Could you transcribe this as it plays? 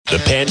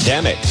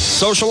pandemic,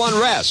 social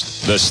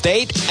unrest, the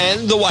state,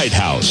 and the White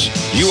House.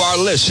 You are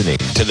listening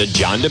to The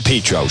John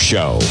DePetro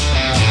Show.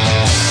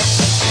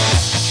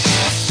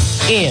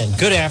 And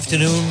good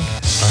afternoon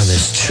on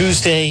this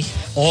Tuesday.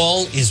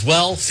 All is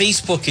well.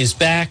 Facebook is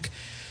back.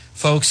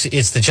 Folks,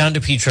 it's the John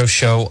DePetro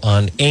Show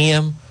on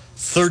AM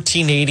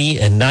 1380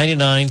 and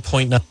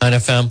 99.9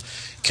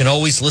 FM. Can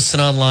always listen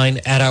online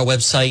at our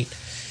website,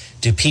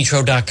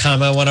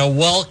 DePetro.com. I want to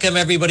welcome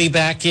everybody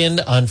back in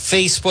on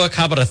Facebook.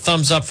 How about a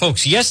thumbs up,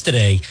 folks?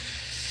 Yesterday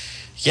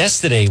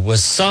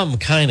was some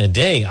kind of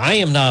day. I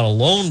am not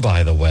alone,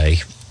 by the way.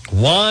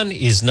 Juan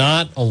is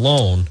not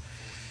alone.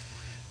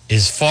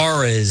 As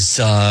far as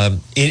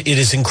it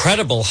is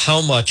incredible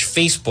how much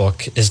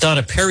Facebook, as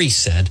Donna Perry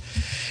said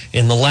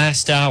in the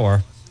last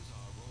hour,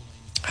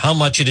 how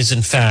much it is,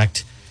 in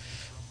fact,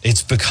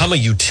 it's become a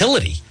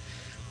utility.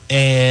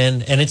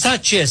 And it's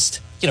not just,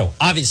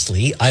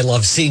 obviously, I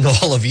love seeing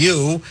all of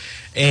you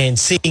and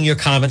seeing your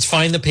comments.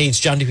 Find the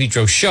page, John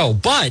DePetro Show.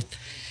 But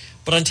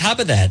on top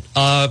of that,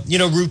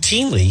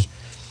 routinely,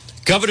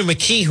 Governor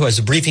McKee, who has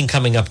a briefing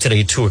coming up today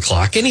at 2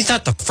 o'clock, and he's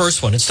not the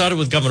first one. It started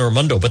with Governor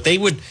Raimondo, but they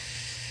would,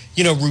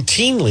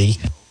 routinely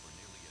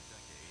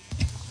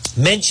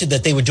mention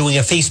that they were doing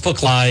a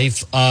Facebook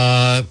Live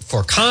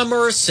for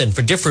commerce and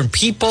for different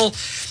people.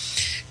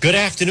 Good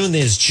afternoon.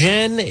 There's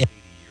Jen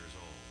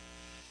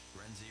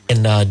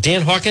and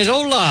Dan Hawkins.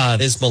 Hola.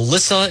 There's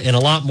Melissa and a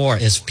lot more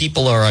as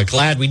people are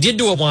glad. We did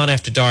do a Juan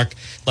After Dark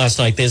last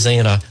night. There's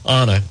Anna,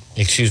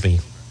 excuse me.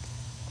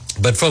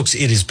 But, folks,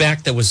 it is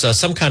back. There was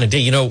some kind of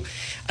day. I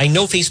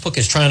know Facebook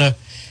is trying to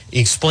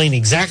explain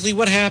exactly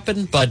what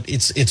happened, but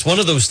it's one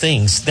of those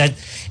things that,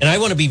 and I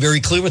want to be very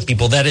clear with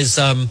people, that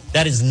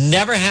has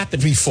never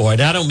happened before.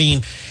 And I don't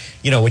mean,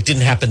 it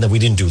didn't happen that we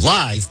didn't do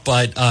live,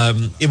 but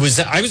I was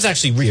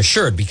actually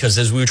reassured because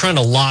as we were trying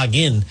to log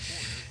in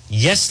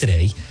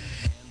yesterday,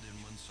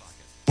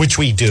 which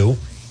we do,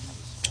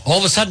 all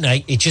of a sudden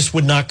it just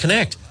would not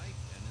connect.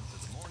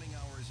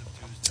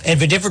 And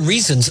for different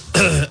reasons,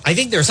 I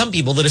think there are some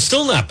people that are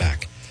still not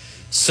back.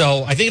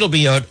 So I think it'll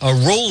be a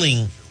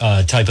rolling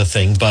type of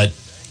thing. But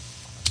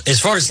as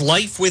far as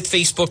life with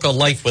Facebook or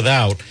life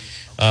without,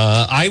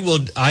 I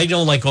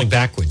don't like going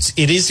backwards.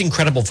 It is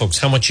incredible, folks,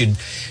 how much you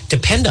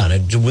depend on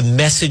it with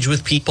message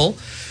with people.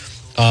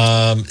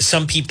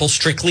 Some people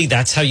strictly,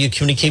 that's how you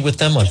communicate with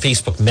them on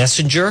Facebook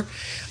Messenger.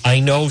 I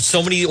know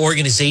so many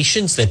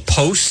organizations that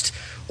post,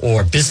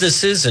 or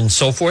businesses and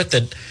so forth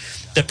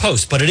that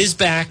post, but it is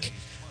back.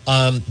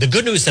 The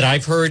good news that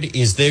I've heard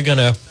is they're going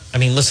to,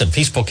 listen,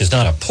 Facebook is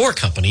not a poor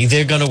company.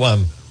 They're going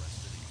to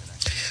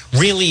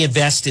really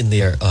invest in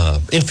their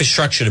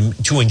infrastructure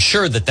to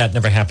ensure that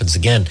never happens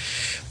again.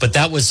 But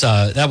that was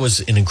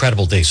an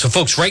incredible day. So,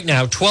 folks, right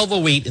now,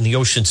 12:08 in the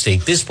Ocean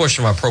State. This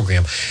portion of our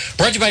program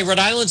brought to you by Rhode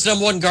Island's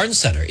 #1 garden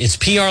center. It's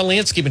PR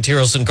Landscape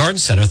Materials and Garden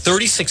Center,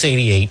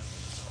 3688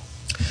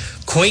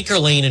 Quaker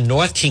Lane in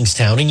North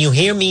Kingstown. And you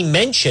hear me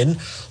mention,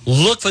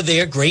 look for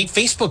their great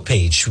Facebook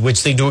page,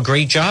 which they do a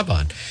great job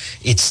on.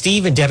 It's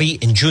Steve and Debbie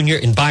and Junior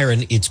and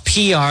Byron. It's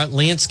PR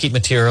Landscape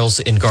Materials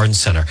and Garden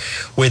Center,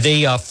 where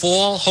they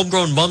fall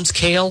homegrown mums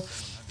kale.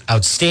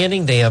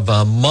 Outstanding. They have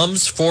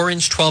mums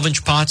 4-inch,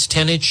 12-inch pots,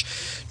 10-inch,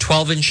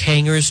 12-inch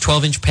hangers,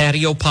 12-inch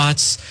patio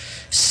pots,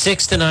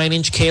 6 to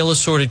 9-inch kale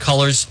assorted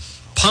colors,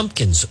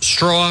 pumpkins,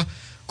 straw,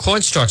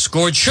 corn stalks,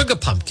 gourd, sugar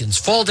pumpkins,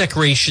 fall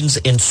decorations,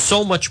 and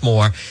so much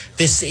more.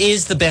 This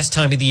is the best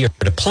time of the year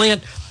to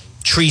plant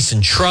trees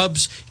and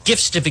shrubs.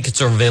 Gift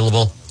certificates are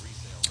available.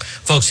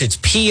 Folks, it's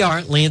PR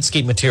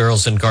Landscape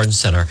Materials and Garden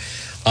Center.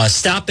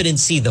 Stop it and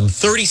see them.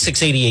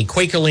 3688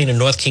 Quaker Lane in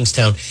North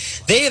Kingstown.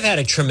 They have had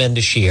a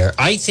tremendous year.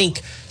 I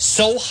think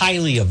so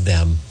highly of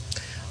them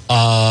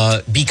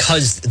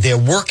because their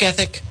work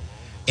ethic,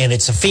 and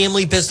it's a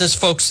family business,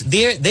 folks.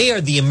 They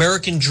are the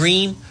American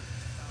dream.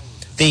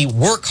 They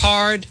work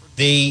hard.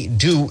 They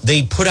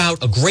put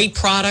out a great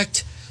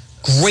product,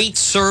 great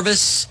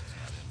service.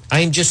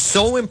 I am just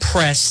so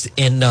impressed,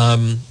 and I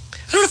don't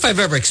know if I've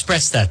ever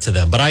expressed that to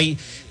them, but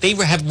they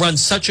have run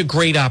such a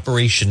great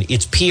operation.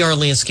 It's PR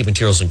Landscape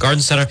Materials and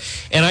Garden Center,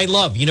 and I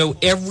love,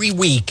 every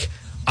week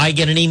I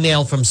get an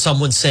email from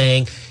someone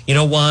saying,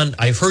 Juan,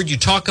 I've heard you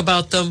talk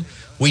about them.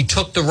 We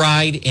took the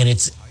ride, and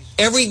it's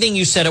everything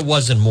you said it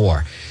was and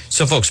more.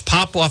 So, folks,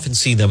 pop off and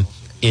see them.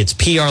 It's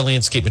PR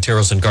Landscape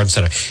Materials and Garden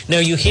Center. Now,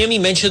 you hear me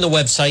mention the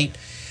website.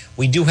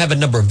 We do have a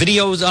number of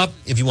videos up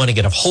if you want to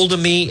get a hold of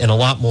me and a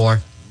lot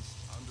more.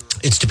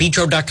 It's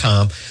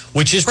DePetro.com,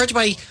 which is brought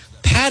by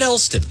Pat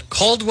Elston,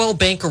 Caldwell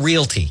Banker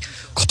Realty.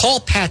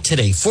 Call Pat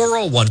today,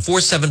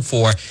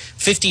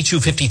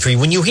 401-474-5253.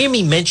 When you hear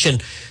me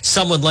mention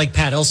someone like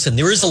Pat Elston,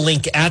 there is a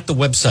link at the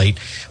website.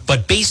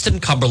 But based in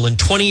Cumberland,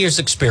 20 years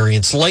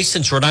experience,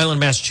 licensed Rhode Island,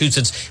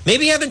 Massachusetts.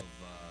 Maybe you haven't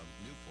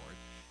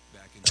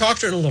talked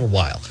to her in a little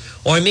while.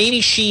 Or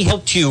maybe she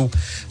helped you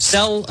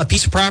sell a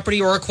piece of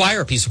property or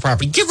acquire a piece of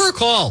property. Give her a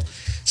call.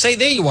 Say,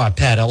 there you are,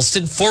 Pat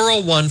Elston,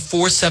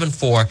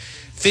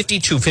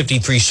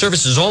 401-474-5253.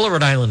 Services all over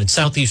Rhode Island and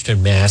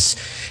southeastern Mass.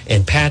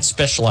 And Pat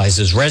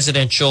specializes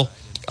residential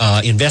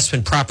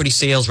investment property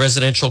sales,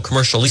 residential,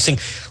 commercial leasing.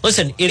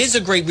 Listen, it is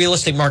a great real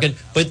estate market,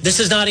 but this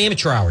is not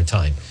amateur hour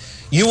time.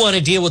 You want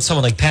to deal with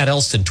someone like Pat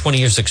Elston, 20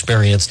 years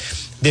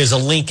experience. There's a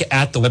link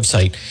at the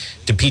website,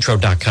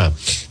 DePetro.com.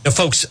 Now,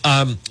 folks,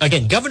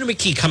 again, Governor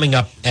McKee coming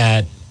up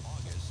at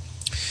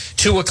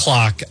 2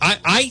 o'clock.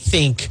 I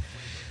think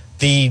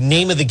the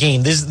name of the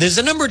game, there's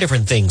a number of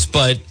different things,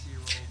 but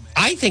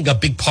I think a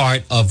big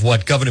part of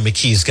what Governor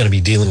McKee is going to be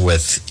dealing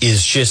with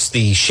is just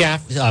the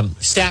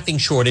staffing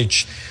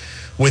shortage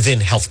within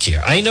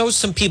healthcare. I know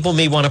some people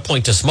may want to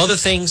point to some other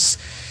things.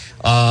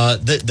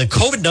 The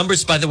COVID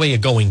numbers, by the way, are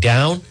going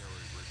down.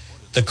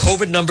 The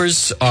COVID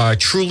numbers are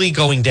truly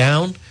going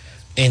down.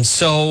 And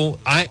so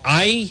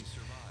I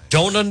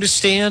don't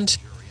understand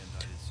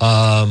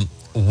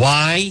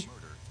why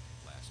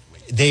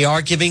they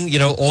are giving,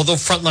 all the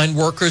frontline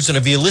workers. And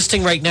if you're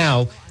listening right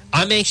now,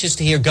 I'm anxious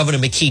to hear Governor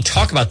McKee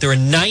talk about there are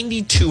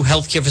 92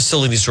 healthcare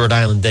facilities in Rhode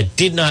Island that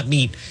did not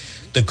meet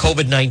the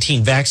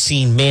COVID-19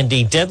 vaccine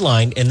mandate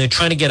deadline, and they're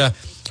trying to get a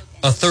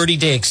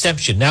 30-day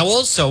extension. Now,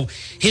 also,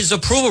 his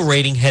approval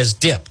rating has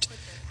dipped,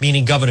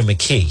 meaning Governor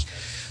McKee.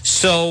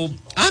 So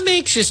I'm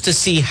anxious to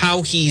see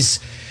how he's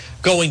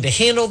going to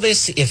handle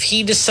this, if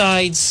he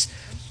decides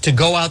to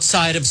go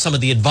outside of some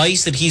of the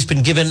advice that he's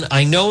been given.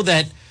 I know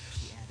that,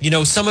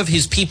 some of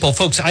his people,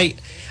 folks, I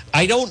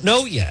don't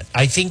know yet.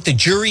 I think the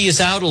jury is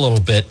out a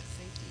little bit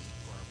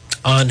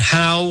on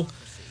how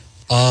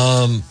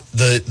the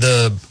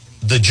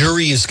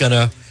jury is going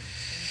to,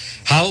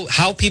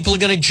 how people are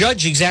going to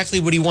judge exactly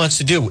what he wants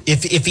to do.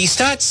 If he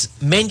starts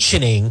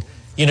mentioning,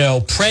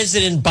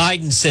 President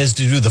Biden says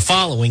to do the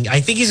following, I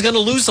think he's going to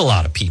lose a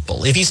lot of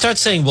people. If he starts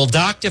saying, well,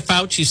 Dr.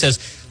 Fauci says,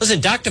 listen,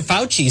 Dr.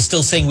 Fauci is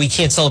still saying we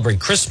can't celebrate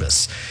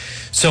Christmas.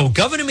 So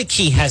Governor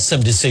McKee has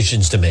some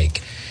decisions to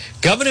make.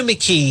 Governor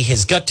McKee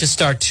has got to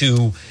start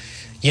to,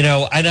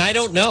 and I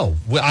don't know.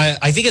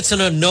 I think it's an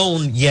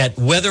unknown yet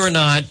whether or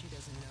not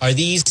are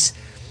these,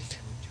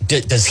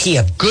 does he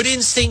have good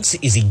instincts?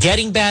 Is he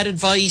getting bad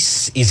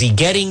advice? Is he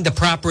getting the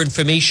proper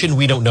information?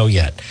 We don't know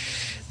yet.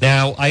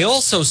 Now, I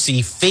also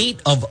see fate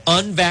of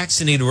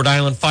unvaccinated Rhode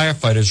Island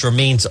firefighters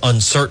remains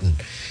uncertain.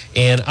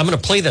 And I'm going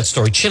to play that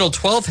story. Channel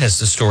 12 has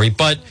the story,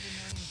 but,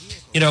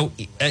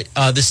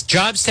 this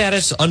job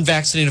status,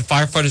 unvaccinated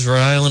firefighters Rhode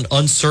Island,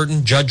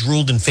 uncertain. Judge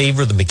ruled in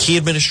favor of the McKee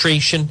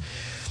administration.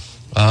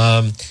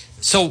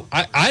 So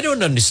I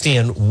don't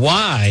understand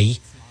why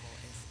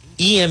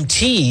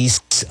EMTs,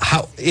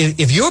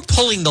 if you're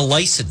pulling the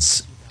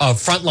license of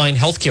frontline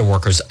healthcare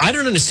workers, I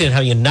don't understand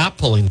how you're not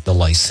pulling the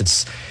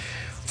license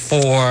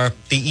for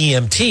the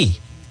EMT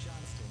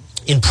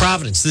in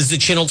Providence. This is the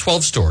Channel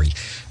 12 story.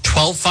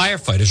 12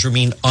 firefighters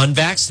remain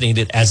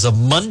unvaccinated as of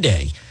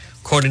Monday,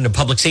 according to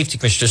Public Safety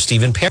Commissioner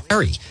Stephen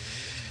Perry.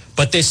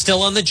 But they're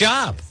still on the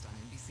job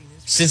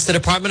since the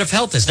Department of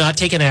Health has not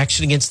taken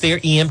action against their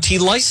EMT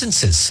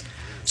licenses.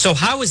 So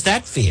how is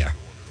that fair?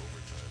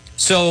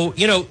 So,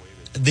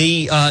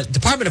 the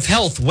Department of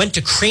Health went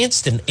to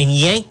Cranston and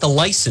yanked the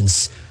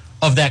license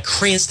of that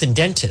Cranston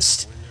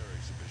dentist.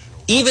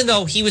 Even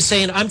though he was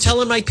saying, I'm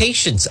telling my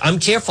patients, I'm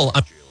careful,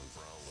 I'm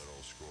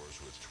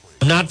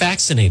not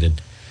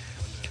vaccinated.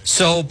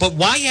 So, but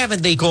why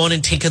haven't they gone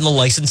and taken the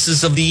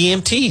licenses of the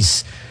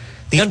EMTs?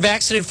 The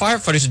unvaccinated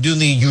firefighters are doing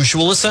the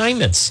usual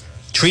assignments,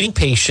 treating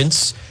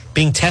patients,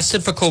 being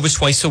tested for COVID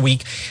twice a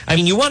week. I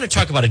mean, you want to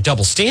talk about a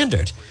double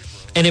standard.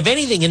 And if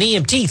anything, an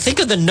EMT, think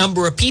of the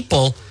number of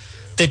people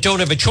that don't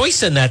have a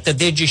choice in that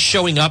they're just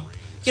showing up,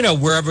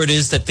 wherever it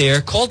is that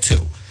they're called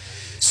to.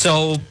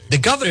 So the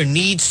governor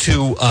needs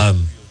to,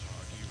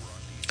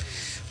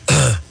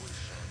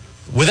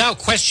 without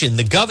question,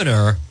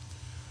 Governor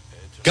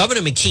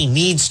McKee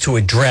needs to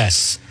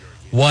address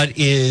what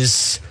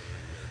is,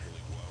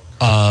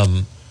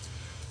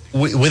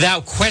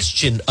 without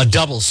question, a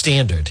double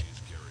standard.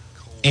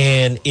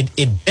 And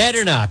it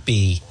better not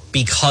be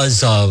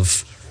because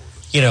of,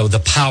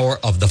 the power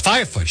of the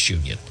firefighters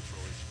union.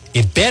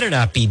 It better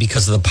not be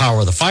because of the power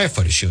of the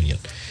firefighters union.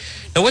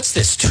 Now, what's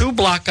this? 2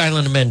 Block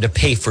Island men to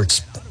pay for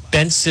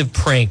expensive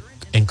prank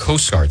and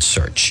Coast Guard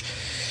search.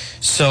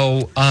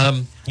 So,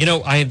 I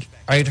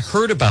had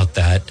heard about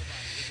that.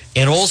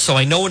 And also,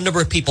 I know a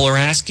number of people are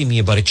asking me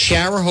about a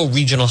Charahoe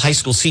Regional High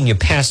School senior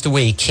passed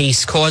away,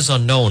 case cause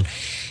unknown.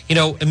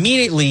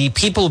 Immediately,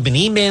 people have been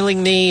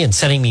emailing me and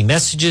sending me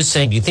messages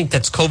saying, do you think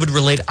that's COVID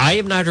related? I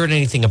have not heard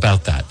anything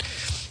about that.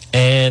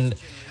 And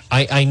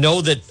I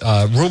know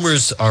that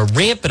rumors are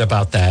rampant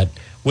about that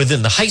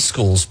within the high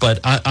schools, but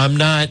I'm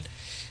not,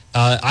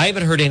 I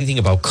haven't heard anything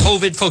about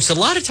COVID. Folks, a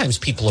lot of times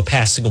people are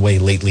passing away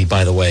lately,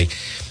 by the way,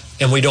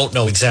 and we don't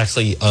know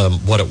exactly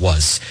what it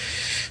was.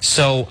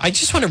 So I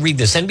just want to read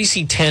this.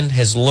 NBC 10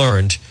 has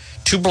learned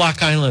 2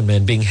 Block Island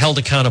men being held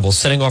accountable,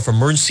 setting off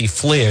emergency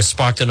flares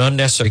sparked an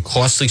unnecessary,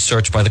 costly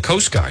search by the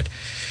Coast Guard.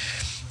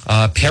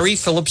 Perry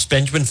Phillips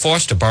Benjamin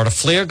Foster borrowed a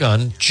flare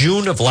gun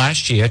June of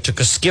last year, took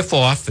a skiff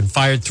off, and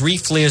fired 3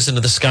 flares into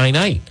the sky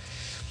night.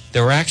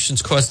 Their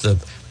actions caused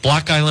the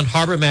Block Island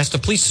Harbor Master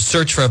Police to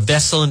search for a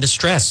vessel in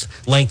distress.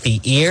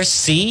 Lengthy air,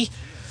 sea.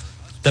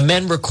 The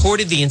men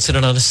recorded the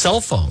incident on a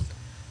cell phone.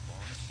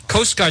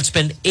 Coast Guard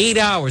spent 8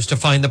 hours to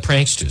find the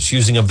pranksters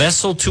using a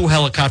vessel, 2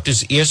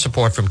 helicopters, air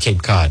support from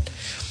Cape Cod.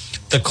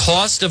 The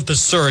cost of the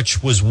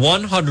search was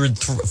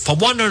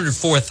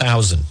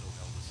 $104,000.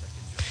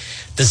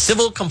 The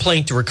civil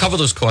complaint to recover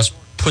those costs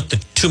put the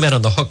 2 men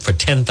on the hook for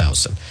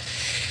 $10,000.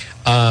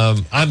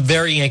 I'm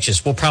very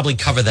anxious. We'll probably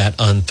cover that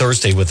on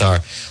Thursday with our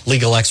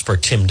legal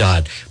expert, Tim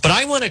Dodd. But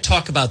I want to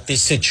talk about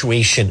this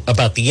situation,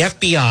 about the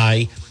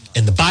FBI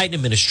and the Biden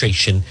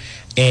administration.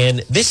 And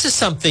this is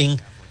something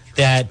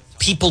that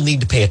people need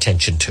to pay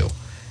attention to.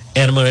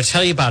 And I'm going to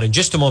tell you about it in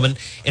just a moment.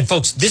 And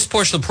folks, this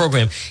portion of the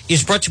program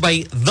is brought to you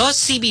by the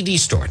CBD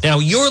store. Now,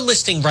 you're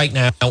listening right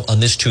now on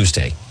this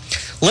Tuesday.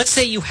 Let's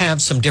say you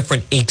have some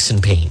different aches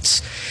and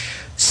pains.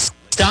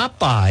 Stop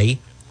by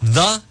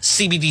the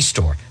CBD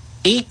store,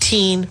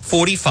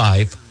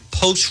 1845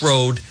 Post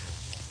Road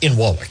in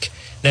Warwick.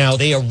 Now,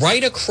 they are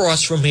right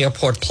across from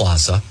Airport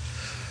Plaza,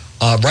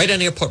 right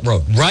on Airport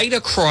Road, right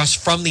across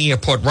from the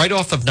airport, right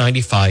off of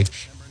 95.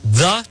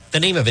 The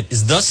name of it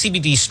is the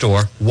CBD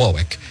store,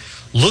 Warwick.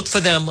 Look for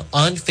them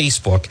on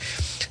Facebook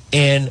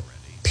and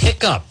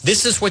pick up.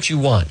 This is what you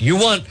want. You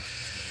want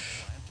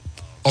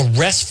a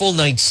restful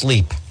night's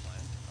sleep.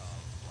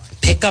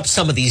 Pick up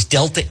some of these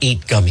Delta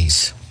 8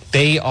 gummies.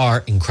 They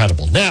are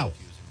incredible. Now,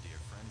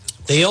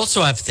 they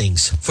also have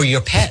things for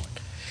your pet.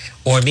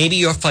 Or maybe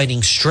you're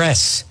fighting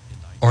stress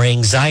or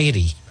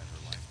anxiety.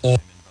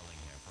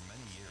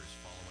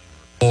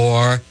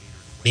 Or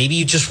maybe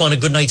you just want a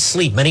good night's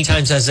sleep. Many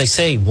times, as I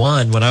say,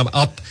 when I'm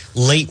up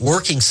late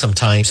working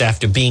sometimes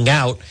after being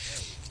out,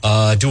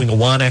 doing a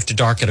Juan After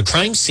Dark at a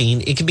crime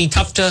scene, it can be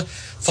tough to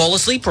fall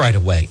asleep right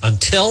away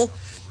until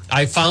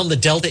I found the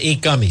Delta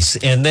 8 gummies.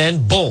 And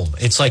then, boom,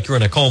 it's like you're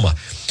in a coma.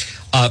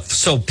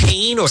 So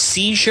pain or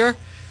seizure,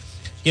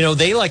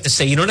 they like to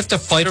say you don't have to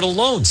fight it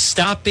alone.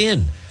 Stop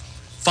in.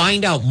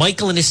 Find out.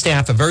 Michael and his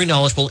staff are very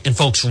knowledgeable. And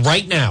folks,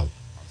 right now,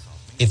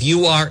 if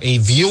you are a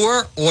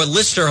viewer or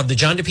listener of the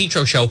John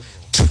DePetro Show,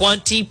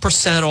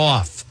 20%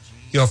 off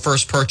your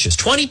first purchase.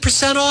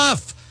 20%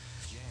 off.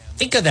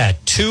 Think of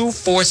that. 2,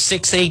 4,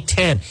 6, 8,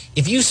 10.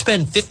 If you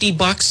spend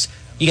 $50,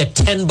 you get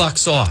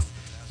 $10 off.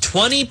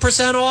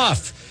 20%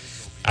 off.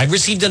 I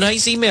received a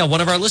nice email.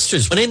 One of our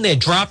listeners went in there,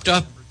 dropped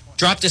 $100.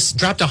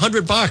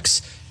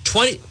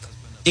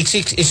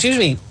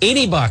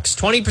 $80,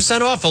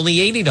 $20 off, only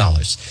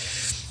 $80.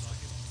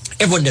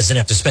 Everyone doesn't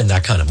have to spend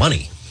that kind of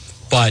money,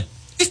 but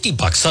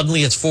 $50,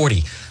 suddenly it's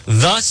 $40.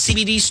 The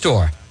CBD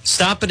store.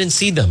 Stop it and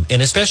see them,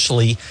 and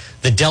especially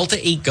the Delta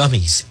 8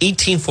 gummies,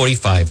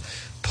 1845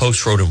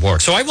 Post Road in Warwick.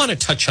 So I want to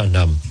touch on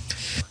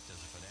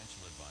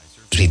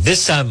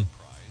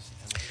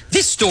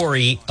this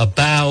story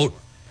about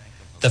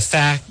the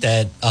fact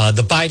that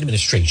the Biden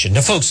administration.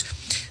 Now, folks,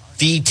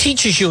 the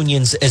teachers'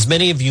 unions, as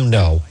many of you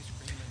know,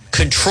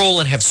 control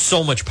and have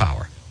so much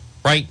power,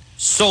 right?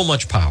 So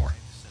much power.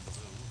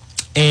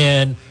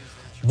 And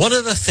one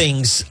of the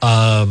things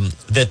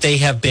that they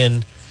have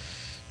been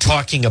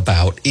talking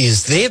about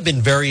is they have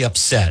been very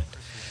upset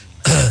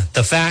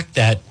the fact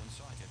that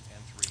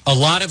a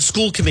lot of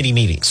school committee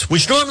meetings,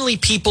 which normally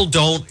people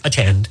don't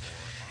attend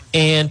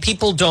and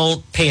people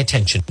don't pay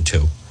attention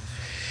to,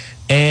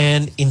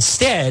 and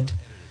instead,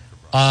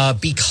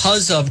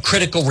 because of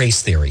critical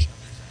race theory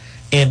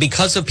and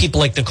because of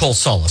people like Nicole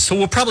Solis, who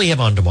we'll probably have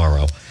on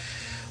tomorrow,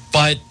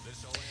 but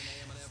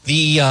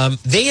they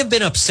have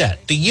been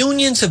upset. The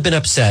unions have been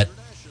upset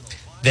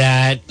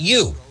that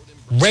you,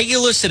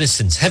 regular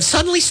citizens, have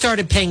suddenly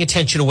started paying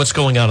attention to what's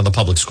going on in the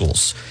public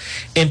schools.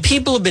 And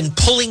people have been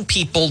pulling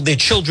their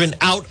children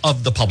out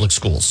of the public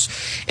schools.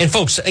 And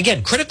folks,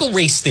 again, critical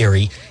race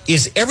theory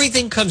is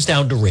everything comes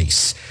down to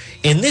race.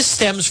 And this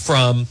stems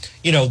from,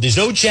 there's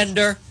no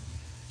gender.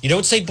 You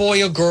don't say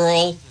boy or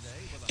girl.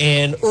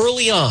 And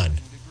early on,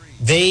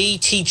 they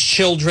teach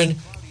children,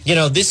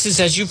 this is,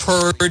 as you've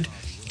heard,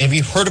 if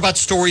you've heard about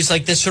stories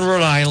like this in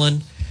Rhode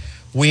Island,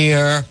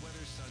 where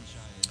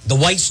the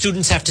white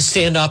students have to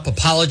stand up,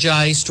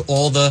 apologize to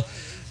all the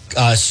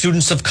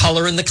students of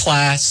color in the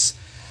class.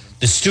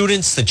 The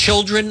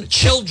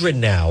children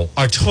now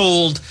are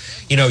told,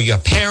 your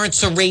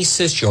parents are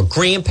racist, your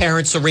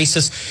grandparents are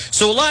racist.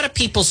 So a lot of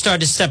people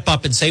start to step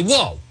up and say,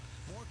 whoa,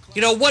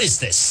 what is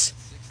this?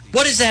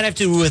 What does that have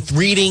to do with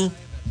reading,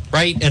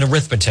 right, and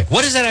arithmetic?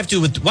 What does that have to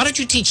do with, why don't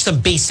you teach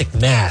some basic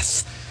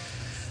math?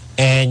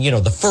 And,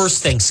 the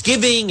first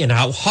Thanksgiving and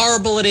how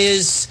horrible it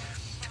is.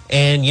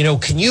 And,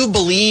 can you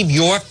believe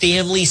your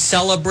family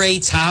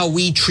celebrates how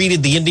we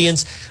treated the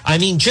Indians? I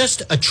mean,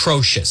 just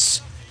atrocious.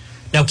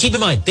 Now, keep in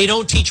mind, they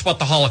don't teach about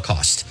the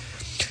Holocaust.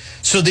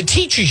 So the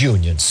teachers'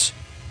 unions,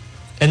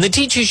 and the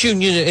teachers'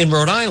 union in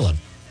Rhode Island,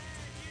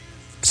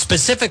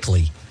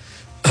 specifically,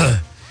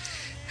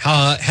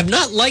 have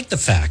not liked the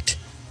fact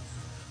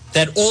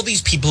that all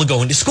these people are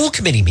going to school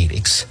committee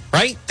meetings,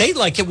 right? They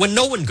like it when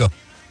no one goes.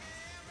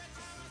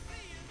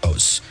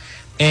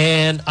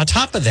 And on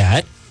top of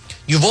that,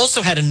 you've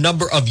also had a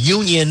number of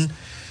union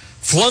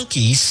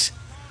flunkies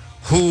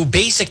who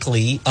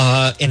basically,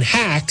 and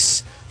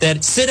hacks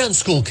that sit on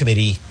school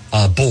committee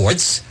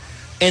boards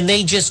and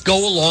they just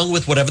go along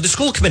with whatever the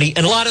school committee.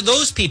 And a lot of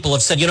those people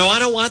have said, I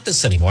don't want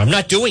this anymore. I'm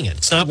not doing it.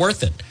 It's not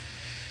worth it.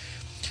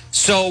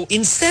 So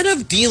instead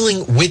of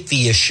dealing with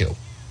the issue,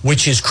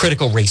 which is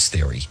critical race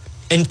theory,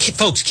 and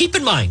folks, keep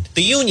in mind,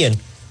 the union,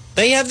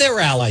 they have their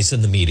allies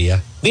in the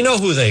media. We know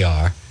who they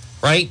are,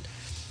 right?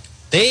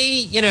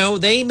 They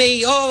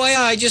may,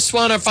 I just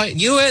want to fight.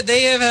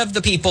 They have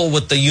the people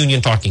with the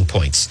union talking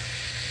points.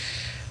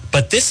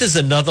 But this is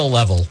another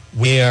level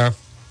where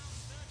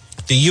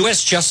the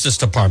U.S. Justice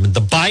Department,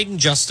 the Biden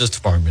Justice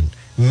Department,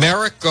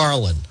 Merrick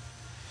Garland,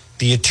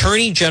 the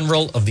Attorney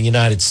General of the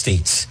United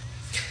States,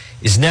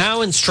 is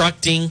now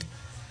instructing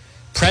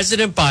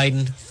President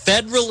Biden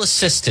federal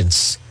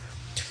assistance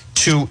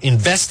to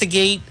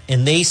investigate,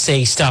 and they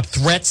say stop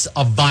threats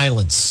of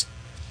violence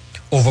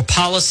over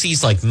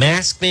policies like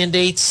mask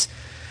mandates,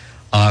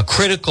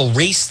 critical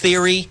race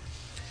theory.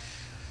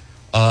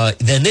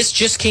 Then this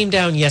just came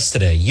down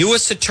yesterday.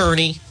 U.S.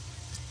 Attorney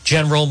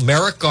General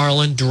Merrick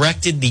Garland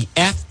directed the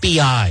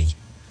FBI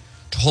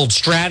to hold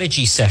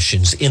strategy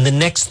sessions in the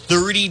next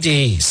 30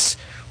 days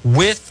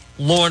with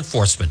law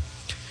enforcement,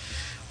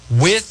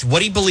 with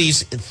what he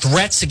believes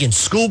threats against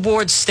school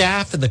board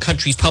staff in the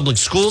country's public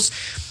schools.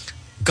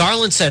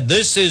 Garland said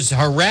this is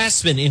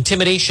harassment,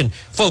 intimidation.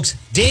 Folks,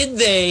 did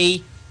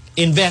they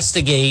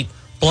investigate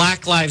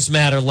Black Lives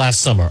Matter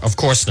last summer? Of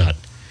course not.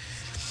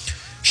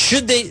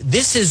 Should they?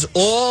 This is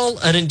all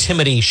an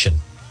intimidation.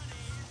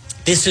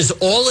 This is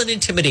all an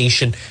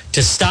intimidation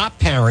to stop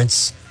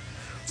parents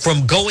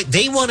from going.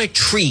 They want to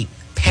treat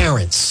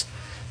parents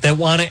that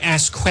want to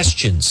ask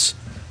questions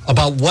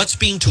about what's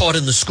being taught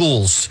in the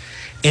schools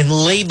and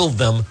label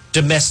them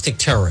domestic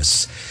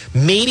terrorists.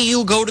 Maybe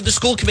you go to the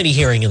school committee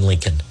hearing in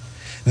Lincoln.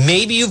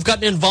 Maybe you've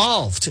gotten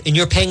involved and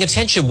you're paying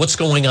attention what's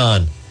going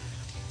on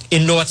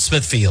in North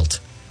Smithfield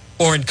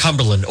or in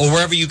Cumberland or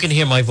wherever you can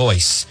hear my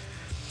voice.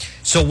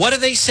 So what are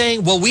they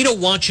saying? Well, we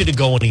don't want you to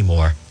go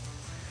anymore.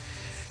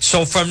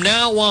 So from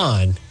now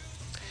on,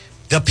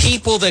 the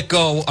people that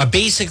go are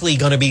basically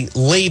going to be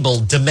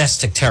labeled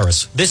domestic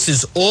terrorists. This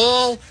is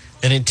all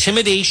an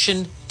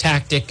intimidation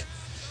tactic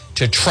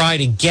to try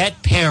to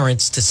get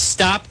parents to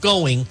stop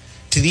going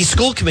to these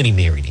school committee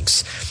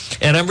meetings.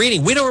 And I'm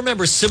reading, we don't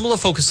remember similar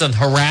focus on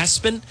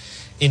harassment,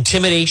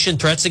 intimidation,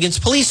 threats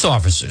against police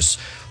officers,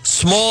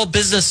 small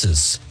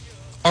businesses,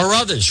 or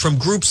others from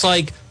groups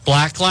like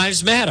Black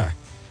Lives Matter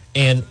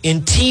and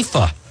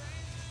Antifa,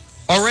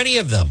 or any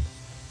of them.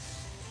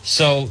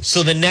 So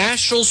the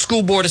National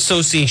School Board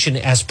Association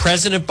asked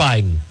President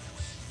Biden,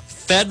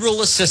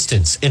 federal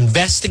assistance,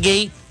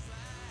 investigate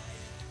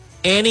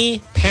any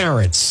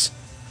parents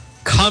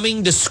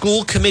coming to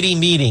school committee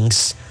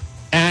meetings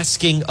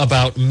asking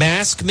about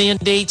mask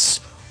mandates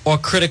or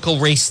critical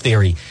race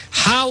theory.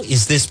 How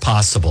is this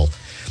possible?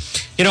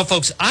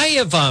 Folks, I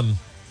have,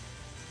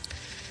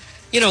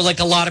 like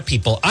a lot of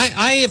people,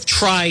 I have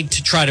tried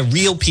to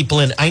reel people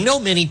in. I know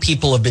many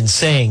people have been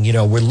saying,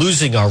 we're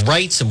losing our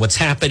rights and what's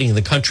happening in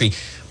the country,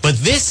 but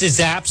this is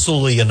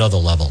absolutely another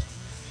level.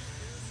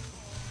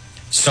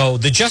 So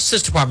the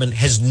Justice Department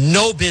has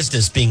no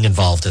business being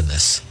involved in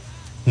this.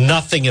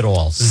 Nothing at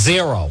all.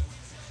 Zero.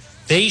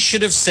 They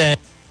should have said,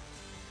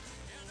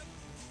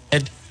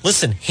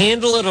 listen,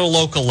 handle it at a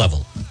local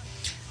level.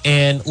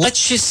 And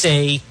let's just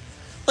say,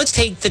 let's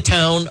take the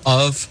town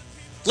of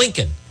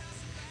Lincoln.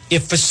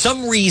 If for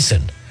some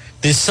reason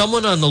there's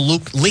someone on the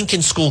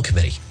Lincoln School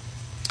Committee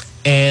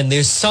and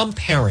there's some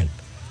parent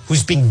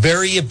who's being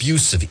very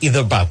abusive, either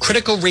about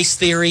critical race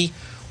theory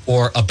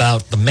or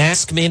about the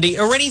mask mandate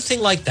or anything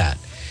like that,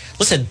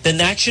 listen, then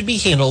that should be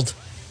handled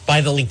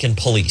by the Lincoln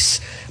Police.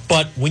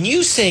 But when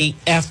you say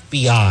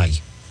FBI,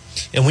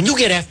 and when you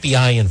get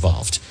FBI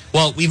involved,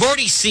 well, we've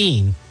already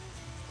seen,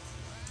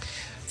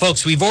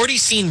 folks,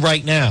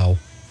 right now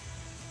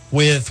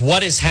with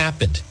what has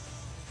happened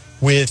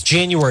with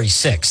January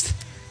 6th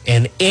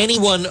and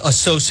anyone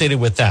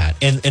associated with that.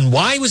 And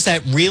why was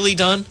that really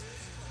done?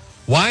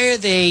 Why are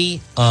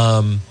they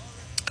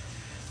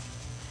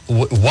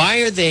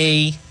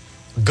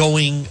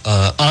going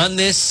on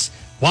this?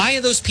 Why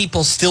are those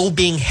people still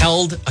being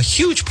held? A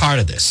huge part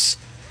of this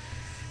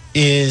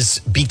is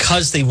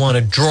because they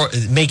want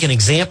to make an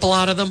example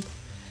out of them.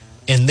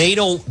 And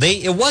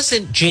it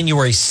wasn't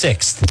January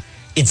 6th.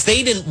 It's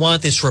they didn't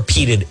want this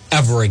repeated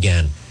ever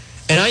again.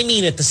 And I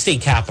mean at the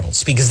state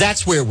capitals, because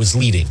that's where it was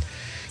leading.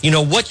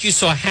 What you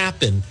saw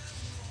happen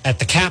at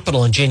the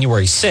Capitol on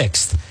January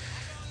 6th,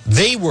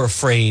 they were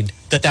afraid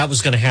that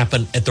was going to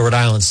happen at the Rhode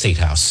Island State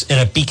House and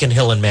at Beacon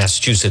Hill in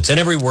Massachusetts and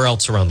everywhere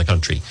else around the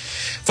country.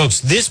 Folks,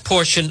 this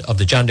portion of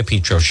the John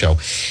DePetro Show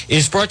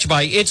is brought to you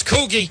by It's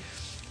Coogie.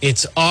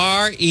 It's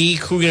R.E.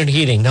 Coogan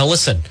Heating. Now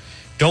listen,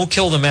 don't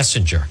kill the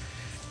messenger.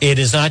 It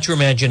is not your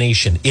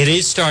imagination. It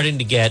is starting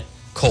to get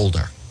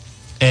colder.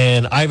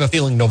 And I have a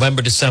feeling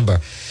November,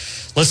 December.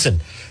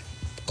 Listen,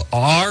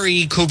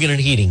 R.E. Coogan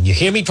Heating. You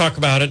hear me talk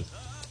about it?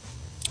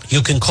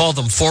 You can call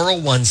them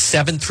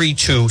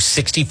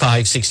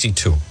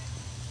 401-732-6562.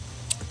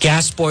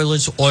 Gas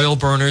boilers, oil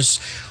burners,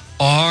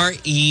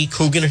 R.E.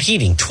 Coogan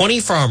Heating.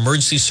 24-hour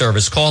emergency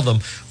service. Call them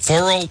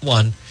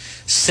 401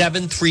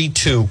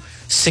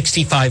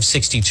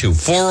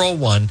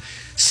 401-732-6562.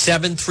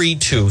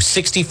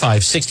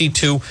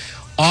 401-732-6562.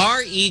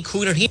 R.E.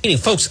 Coogan Heating.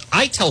 Folks,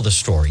 I tell the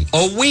story.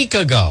 A week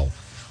ago,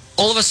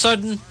 all of a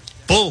sudden,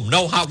 boom,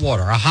 no hot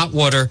water. A hot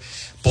water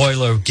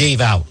boiler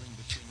gave out.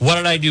 What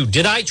did I do?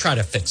 Did I try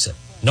to fix it?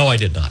 No, I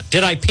did not.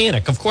 Did I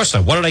panic? Of course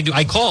not. What did I do?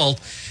 I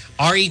called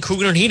R.E.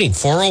 Coogan Heating,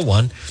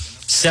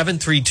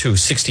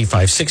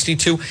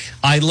 401-732-6562.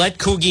 I let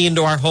Coogie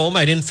into our home.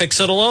 I didn't fix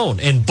it alone.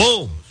 And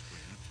boom,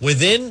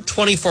 within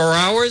 24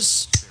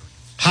 hours,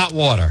 hot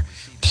water,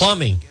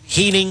 plumbing,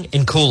 heating,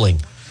 and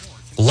cooling.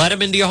 Let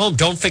him into your home.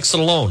 Don't fix it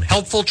alone.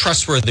 Helpful,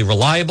 trustworthy,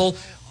 reliable.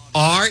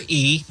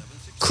 R.E.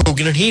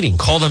 Coogan Heating.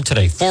 Call them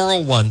today,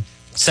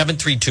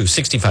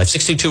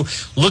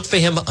 401-732-6562. Look for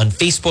him on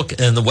Facebook,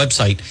 and the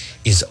website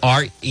is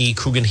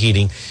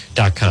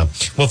recooganheating.com.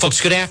 Well, folks,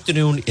 good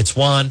afternoon. It's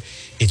Juan.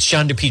 It's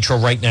John DePetro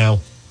right now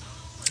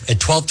at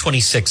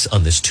 12:26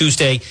 on this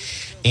Tuesday.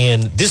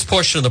 And this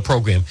portion of the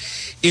program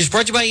is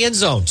brought to you by End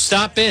Zone.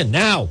 Stop in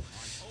now.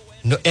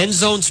 End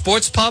Zone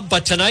Sports Pub,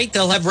 but tonight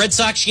they'll have Red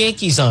Sox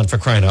Yankees on, for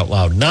crying out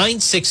loud.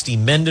 960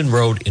 Mendon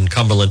Road in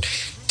Cumberland.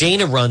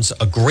 Dana runs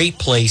a great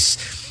place.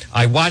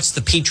 I watched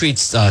the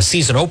Patriots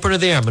season opener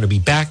there. I'm going to be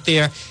back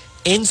there.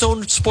 End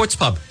Zone Sports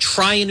Pub.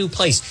 Try a new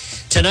place.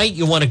 Tonight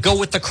you want to go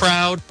with the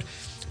crowd.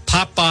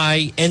 Pop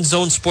by End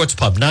Zone Sports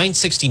Pub,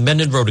 960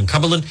 Mendon Road in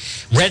Cumberland.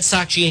 Red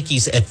Sox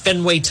Yankees at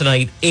Fenway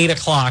tonight, 8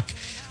 o'clock.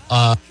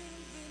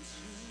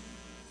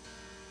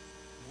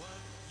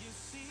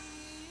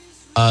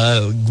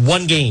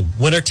 One game,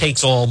 winner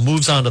takes all,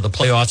 moves on to the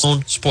playoffs.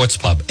 Own Sports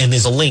Pub, and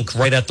there's a link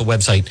right at the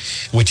website,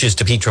 which is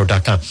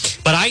DePetro.com.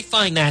 But I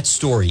find that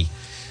story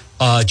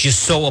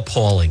just so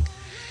appalling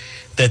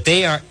that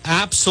they are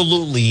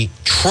absolutely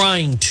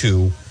trying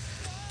to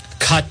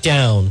cut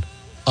down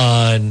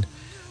on.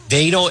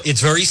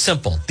 It's very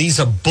simple. These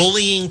are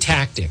bullying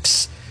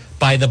tactics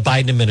by the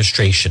Biden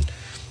administration.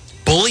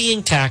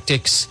 Bullying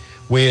tactics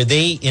where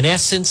they, in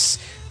essence,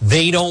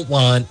 they don't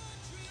want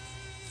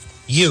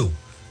you.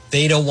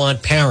 They don't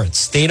want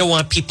parents. They don't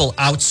want people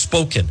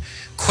outspoken,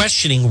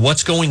 questioning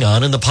what's going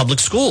on in the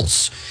public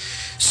schools.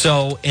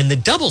 So, and the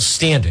double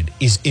standard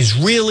is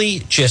really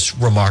just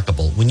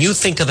remarkable when you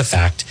think of the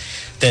fact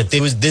that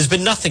there's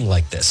been nothing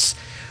like this.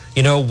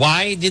 You know,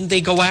 why didn't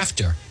they go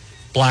after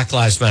Black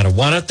Lives Matter?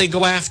 Why don't they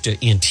go after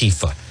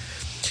Antifa?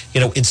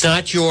 You know, it's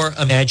not your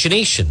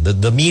imagination.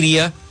 The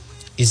media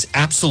is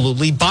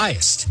absolutely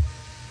biased.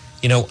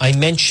 You know, I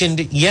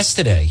mentioned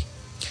yesterday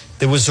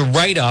there was a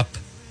write-up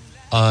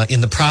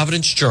in the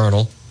Providence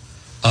Journal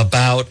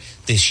about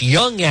this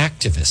young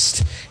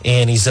activist,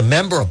 and he's a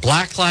member of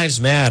Black Lives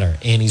Matter,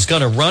 and he's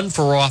going to run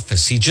for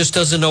office. He just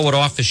doesn't know what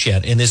office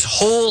yet. And this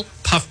whole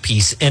puff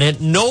piece, and at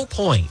no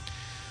point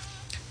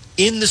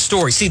in the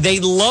story, see, they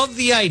love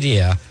the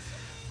idea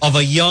of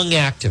a young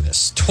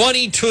activist,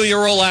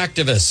 22-year-old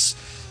activist,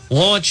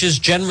 launches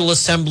General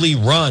Assembly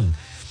run.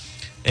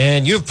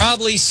 And you've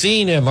probably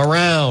seen him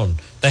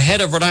around, the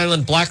head of Rhode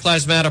Island Black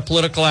Lives Matter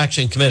Political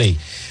Action Committee.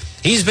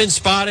 He's been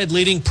spotted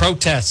leading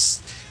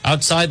protests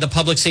outside the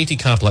public safety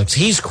complex.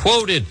 He's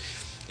quoted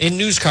in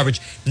news coverage.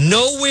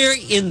 Nowhere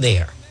in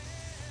there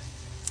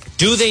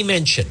do they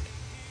mention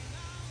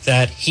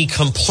that he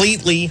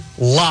completely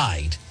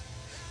lied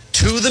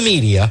to the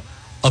media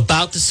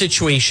about the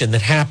situation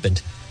that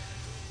happened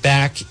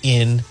back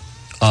in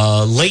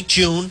late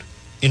June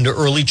into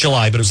early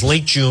July, but it was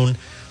late June.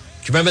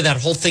 Do you remember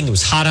that whole thing? It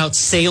was hot out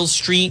Sales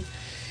Street.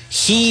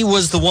 He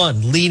was the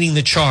one leading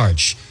the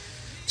charge,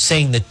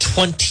 saying that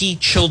 20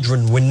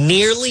 children were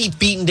nearly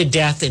beaten to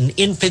death and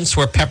infants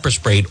were pepper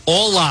sprayed.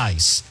 All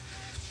lies.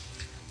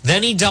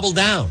 Then he doubled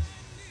down.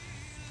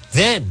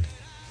 Then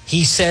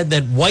he said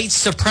that white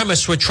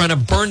supremacists were trying to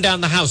burn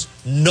down the house.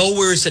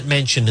 Nowhere is it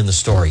mentioned in the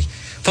story.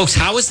 Folks,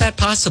 how is that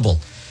possible?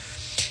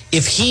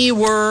 If he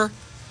were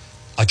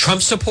a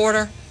Trump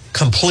supporter,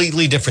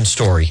 completely different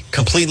story,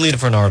 completely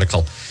different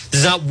article.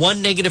 There's not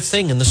one negative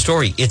thing in the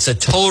story. It's a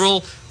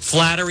total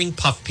flattering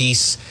puff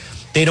piece.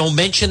 They don't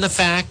mention the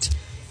fact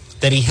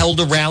that he held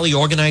a rally,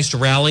 organized a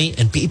rally,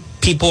 and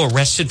people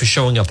arrested for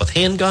showing up with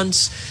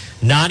handguns.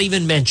 Not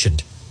even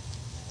mentioned.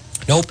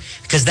 Nope,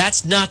 because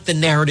that's not the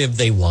narrative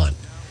they want.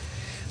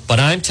 But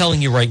I'm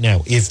telling you right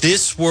now, if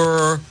this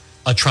were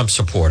a Trump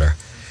supporter,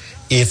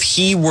 if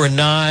he were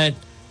not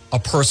a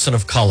person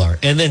of color,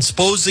 and then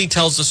supposedly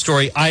tells the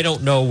story, I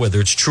don't know whether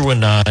it's true or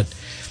not,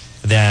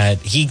 that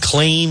he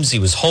claims he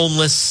was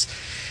homeless.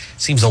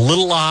 Seems a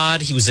little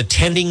odd. He was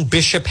attending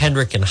Bishop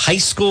Hendricken High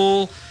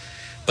School,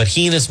 but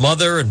he and his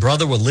mother and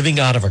brother were living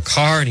out of a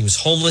car and he was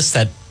homeless.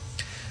 That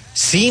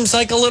seems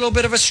like a little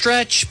bit of a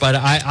stretch, but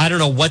I don't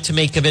know what to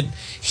make of it.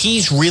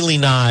 He's really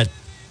not,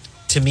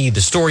 to me,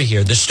 the story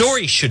here. The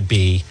story should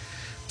be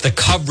the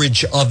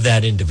coverage of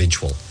that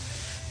individual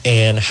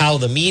and how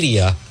the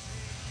media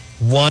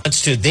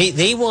wants to,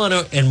 they want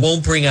to and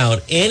won't bring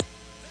out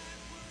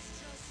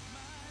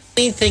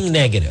anything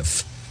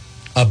negative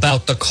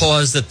about the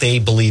cause that they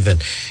believe in.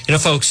 You know,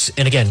 folks,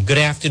 and again, good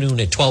afternoon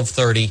at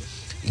 12:30.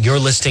 You're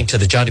listening to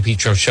the John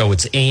DePetro Show.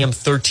 It's AM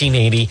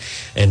 1380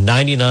 and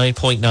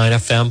 99.9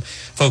 FM.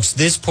 Folks,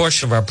 this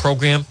portion of our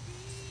program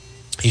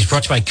is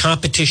brought to you by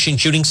Competition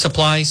Shooting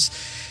Supplies.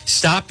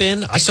 Stop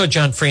in. I saw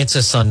John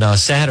Francis on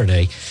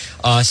Saturday.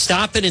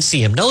 Stop in and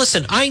see him. Now,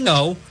 listen, I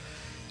know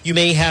you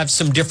may have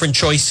some different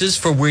choices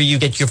for where you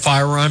get your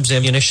firearms,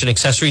 ammunition,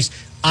 accessories.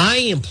 I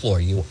implore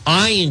you,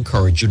 I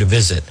encourage you to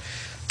visit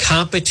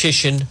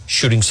Competition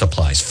Shooting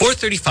Supplies,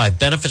 435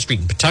 Benefit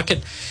Street in Pawtucket.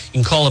 You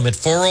can call them at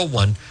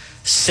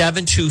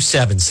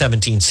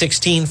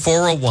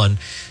 401-727-1716,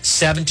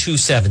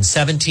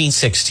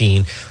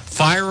 401-727-1716.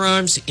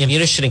 Firearms,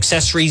 ammunition,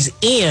 accessories,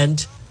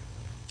 and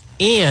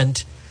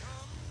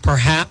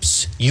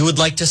perhaps you would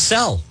like to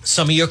sell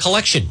some of your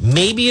collection.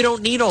 Maybe you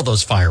don't need all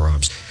those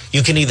firearms.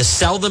 You can either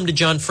sell them to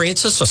John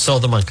Francis or sell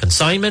them on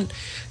consignment.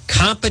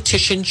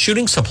 Competition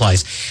Shooting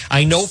Supplies.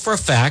 I know for a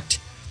fact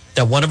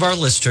that one of our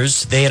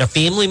listeners, they had a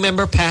family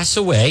member pass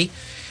away,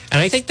 and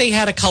I think they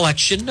had a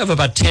collection of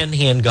about 10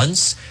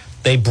 handguns.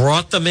 They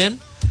brought them in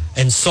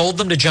and sold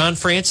them to John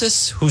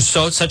Francis, who's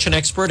such an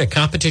expert at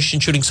Competition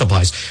Shooting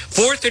Supplies.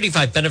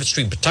 435 Benefit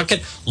Street,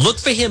 Pawtucket. Look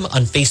for him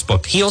on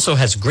Facebook. He also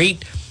has a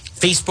great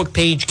Facebook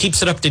page,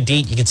 keeps it up to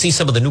date. You can see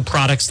some of the new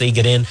products they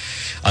get in.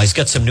 He's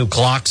got some new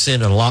Glocks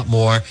in and a lot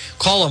more.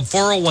 Call him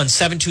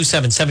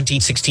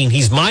 401-727-1716.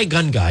 He's my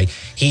gun guy.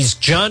 He's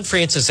John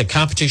Francis at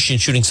Competition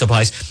Shooting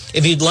Supplies.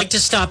 If you'd like to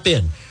stop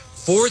in,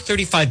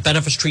 435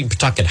 Benefit Street in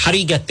Pawtucket. How do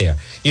you get there?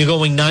 You're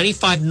going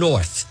 95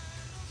 north.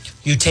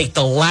 You take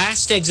the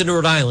last exit of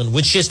Rhode Island,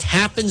 which just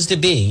happens to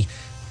be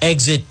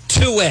exit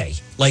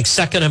 2A, like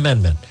Second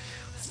Amendment.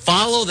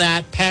 Follow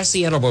that past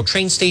the Attleboro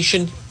train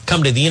station,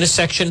 come to the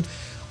intersection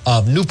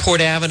of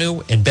Newport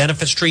Avenue and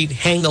Benefit Street,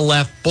 hang the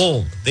left,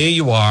 boom, there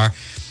you are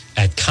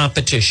at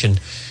Competition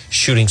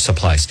Shooting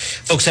Supplies.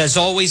 Folks, as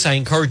always, I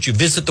encourage you,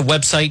 visit the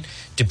website,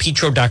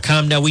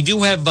 DePetro.com. Now, we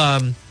do have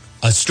a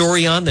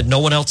story on that no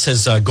one else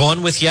has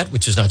gone with yet,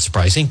 which is not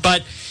surprising,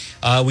 but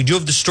we do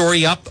have the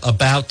story up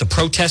about the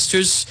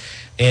protesters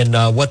and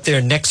what their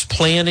next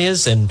plan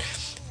is, and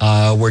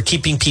we're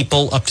keeping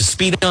people up to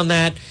speed on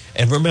that.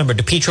 And remember,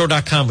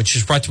 DePetro.com, which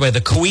is brought to you by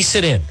the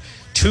Coesit Inn,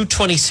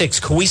 226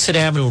 Coesit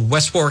Avenue in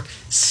West Warwick.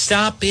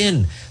 Stop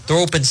in. They're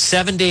open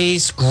 7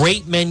 days.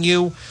 Great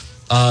menu.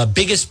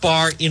 Biggest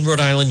bar in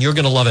Rhode Island. You're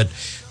going to love it,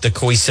 the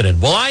Coesit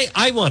Inn. Well,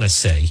 I want to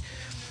say,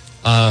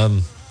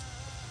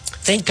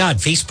 thank God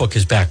Facebook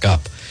is back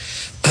up.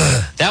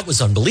 That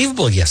was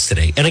unbelievable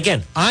yesterday. And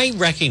again, I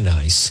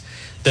recognize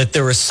that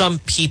there are some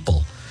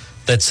people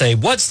that say,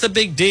 what's the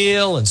big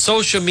deal? And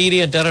social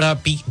media,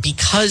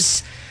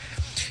 because,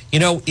 you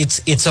know,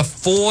 it's a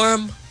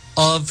form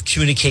of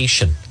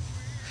communication.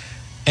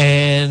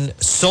 And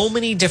so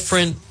many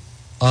different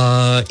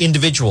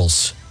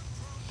individuals,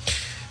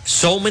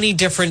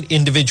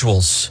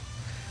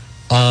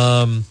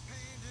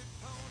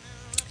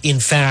 in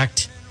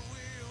fact,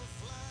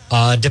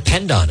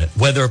 depend on it,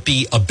 whether it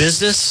be a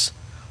business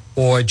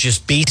or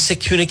just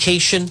basic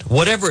communication,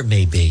 whatever it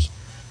may be.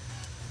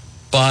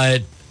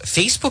 But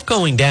Facebook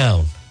going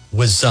down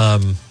was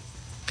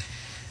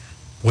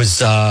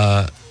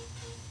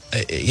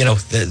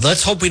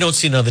let's hope we don't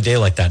see another day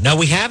like that. Now,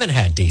 we haven't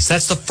had days.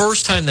 That's the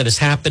first time that has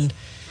happened.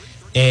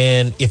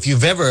 And if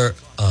you've ever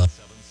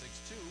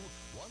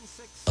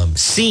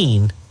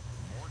seen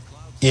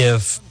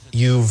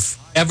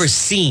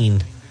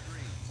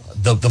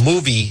the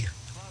movie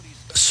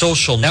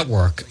Social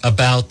Network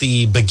about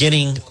the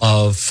beginning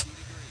of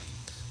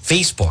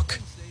Facebook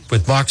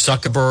with Mark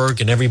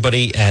Zuckerberg and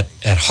everybody at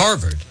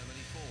Harvard,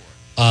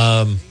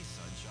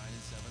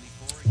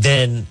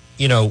 then,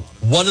 you know,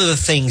 one of the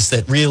things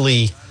that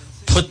really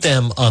put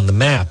them on the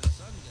map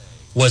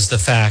was the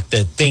fact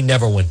that they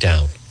never went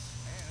down,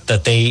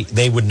 that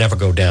they would never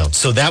go down.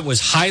 So that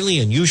was highly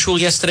unusual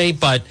yesterday,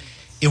 but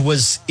it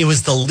was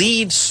the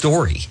lead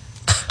story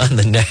on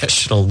the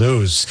national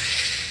news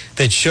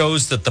that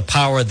shows that the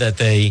power that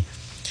they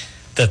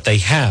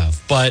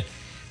have. But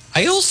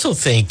I also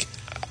think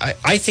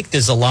I think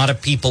there's a lot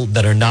of people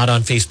that are not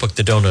on Facebook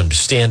that don't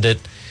understand it.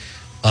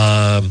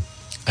 And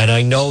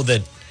I know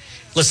that,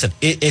 listen,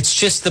 it's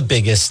just the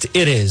biggest.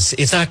 It is.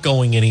 It's not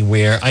going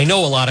anywhere. I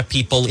know a lot of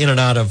people in and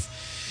out of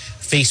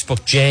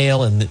Facebook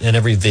jail and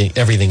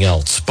everything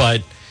else.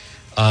 But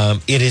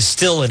it is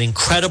still an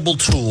incredible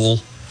tool.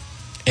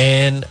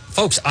 And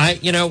folks,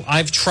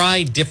 I've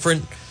tried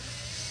different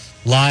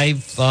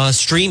live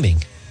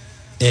streaming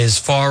as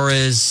far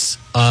as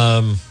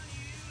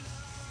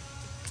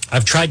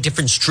I've tried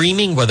different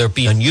streaming, whether it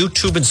be on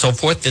YouTube and so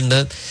forth. And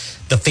the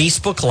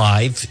Facebook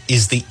Live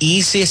is the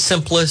easiest,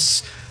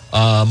 simplest.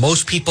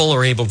 Most people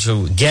are able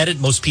to get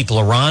it. Most people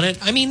are on it.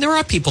 I mean, there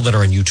are people that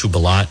are on YouTube a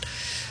lot.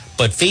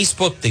 But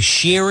Facebook, the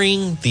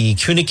sharing, the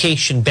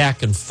communication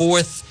back and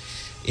forth,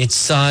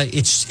 it's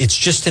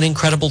just an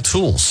incredible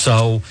tool.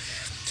 So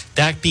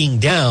that being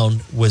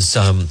down was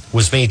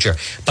major.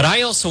 But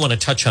I also want to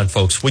touch on,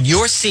 folks, what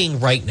you're seeing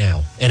right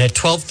now, and at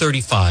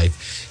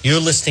 12:35,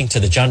 you're listening to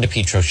the John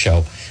DePetro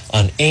Show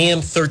on AM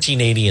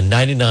 1380 and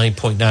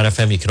 99.9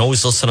 FM. You can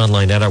always listen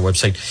online at our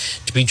website,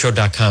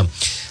 DePetro.com.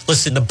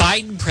 Listen, the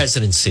Biden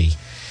presidency,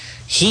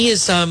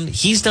 he's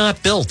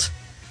not built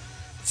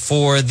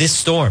for this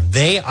storm.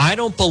 I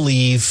don't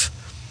believe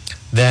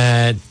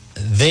that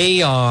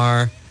they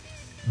are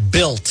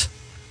built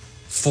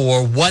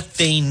for what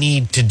they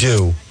need to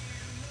do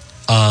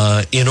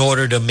in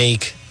order to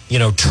make,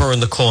 turn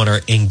the corner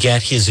and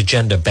get his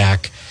agenda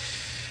back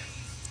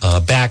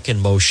in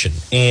motion.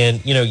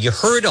 And, you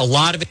heard a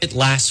lot of it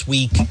last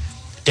week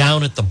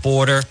down at the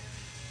border.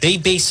 They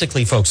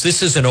basically, folks,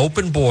 this is an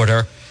open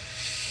border.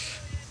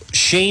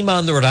 Shame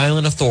on the Rhode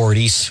Island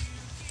authorities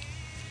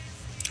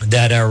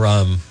that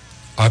are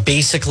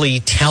basically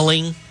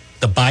telling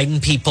the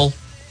Biden people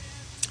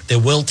they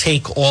will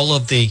take all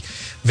of the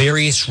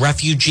various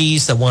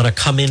refugees that want to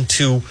come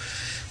into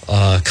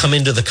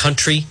the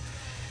country.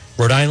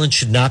 Rhode Island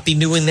should not be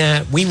doing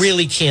that. We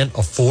really can't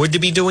afford to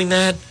be doing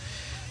that.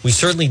 We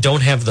certainly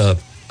don't have the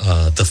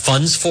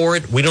funds for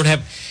it. We don't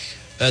have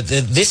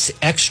this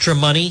extra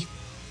money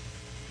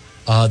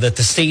that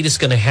the state is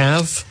going to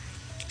have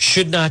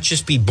should not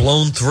just be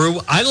blown through.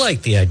 I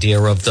like the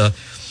idea of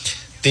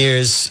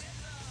there's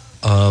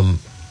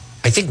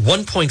I think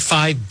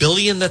 $1.5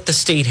 billion that the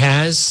state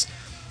has,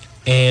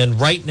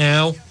 and right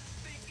now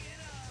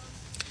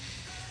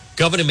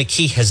Governor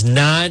McKee has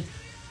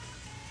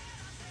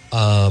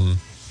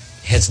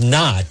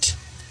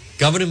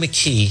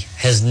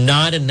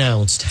not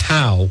announced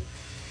how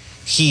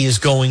he is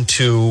going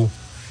to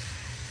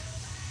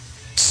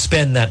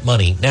spend that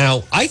money.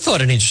 Now, I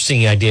thought an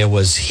interesting idea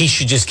was he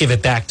should just give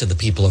it back to the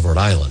people of Rhode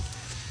Island.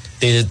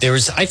 There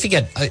is, I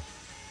forget,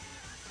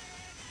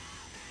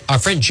 our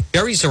friend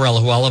Jerry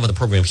Zarella, who I'll have on the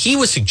program, he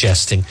was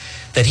suggesting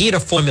that he had a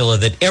formula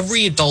that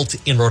every adult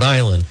in Rhode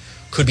Island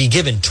could be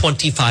given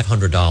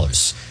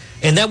 $2,500.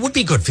 And that would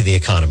be good for the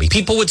economy.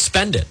 People would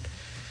spend it.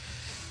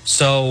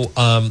 So,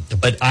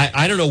 but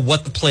I don't know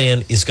what the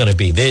plan is going to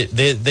be.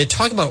 They're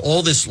talking about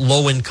all this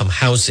low-income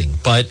housing,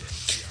 but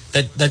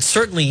that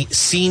certainly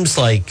seems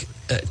like,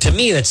 to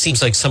me, that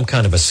seems like some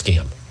kind of a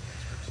scam.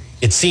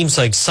 It seems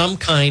like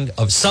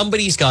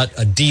somebody's got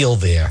a deal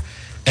there,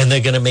 and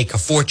they're going to make a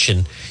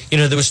fortune.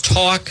 There was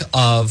talk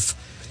of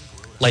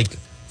like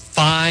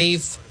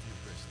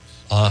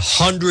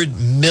 $500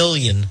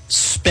 million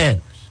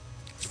spent.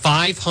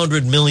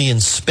 $500 million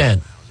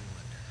spent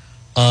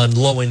on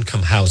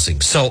low-income housing.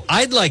 So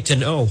I'd like to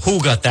know who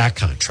got that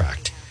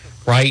contract,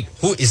 right?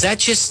 Who is that?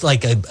 Just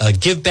like a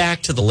give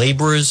back to the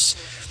laborers?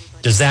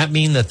 Does that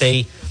mean that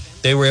they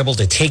were able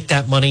to take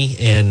that money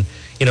and,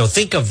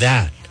 think of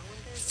that,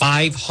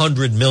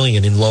 $500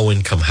 million in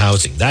low-income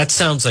housing? That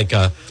sounds like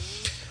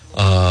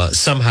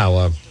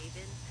somehow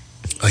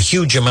a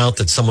huge amount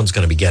that someone's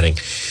going to be getting.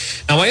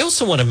 Now, I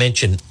also want to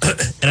mention,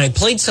 and I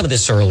played some of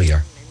this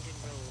earlier,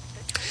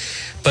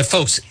 but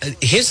folks,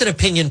 here's an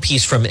opinion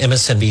piece from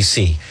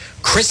MSNBC.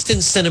 Kristen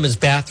Sinema's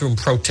bathroom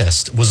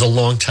protest was a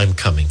long time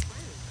coming.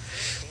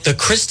 The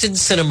Kristen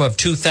Sinema of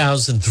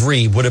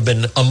 2003 would have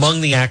been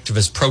among the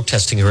activists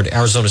protesting her at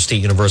Arizona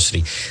State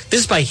University.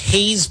 This is by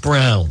Hayes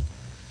Brown,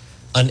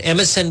 an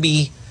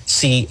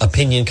MSNBC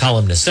opinion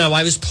columnist. Now,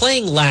 I was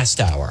playing last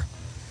hour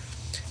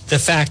the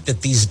fact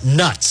that these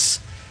nuts,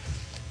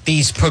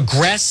 these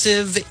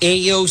progressive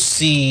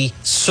AOC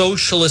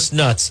socialist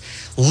nuts,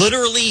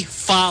 literally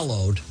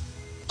followed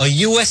a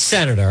U.S.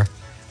 senator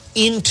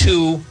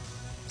into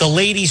the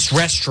ladies'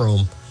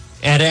 restroom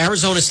at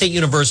Arizona State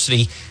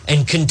University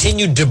and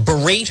continued to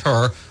berate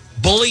her,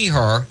 bully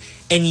her,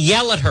 and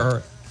yell at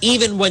her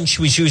even when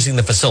she was using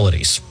the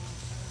facilities.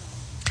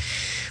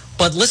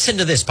 But listen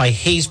to this by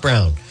Hayes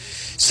Brown.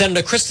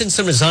 Senator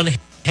Christensen was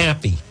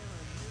unhappy.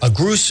 A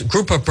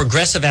group of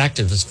progressive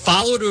activists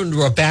followed her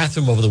into her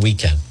bathroom over the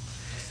weekend.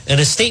 In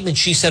a statement,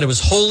 she said it was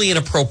wholly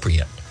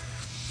inappropriate.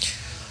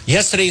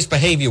 Yesterday's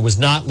behavior was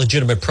not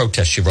legitimate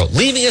protest, she wrote,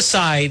 leaving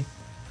aside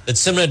that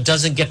Sinema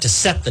doesn't get to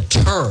set the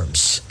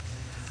terms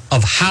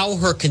of how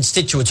her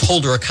constituents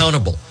hold her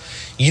accountable.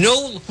 You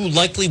know who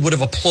likely would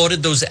have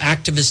applauded those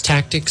activist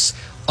tactics?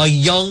 A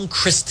young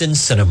Kristen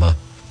Sinema,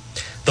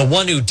 the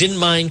one who didn't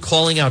mind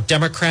calling out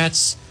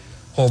Democrats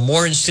who are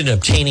more interested in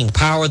obtaining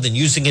power than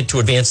using it to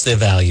advance their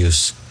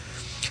values.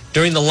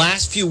 During the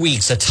last few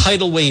weeks, a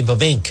tidal wave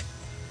of ink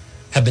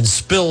have been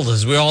spilled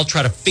as we all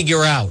try to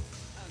figure out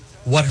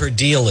what her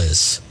deal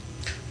is.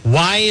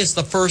 Why is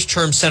the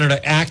first-term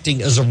senator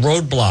acting as a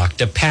roadblock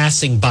to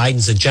passing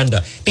Biden's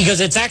agenda? Because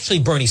it's actually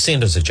Bernie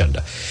Sanders'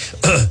 agenda.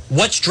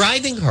 What's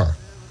driving her?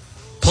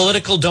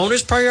 Political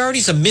donors'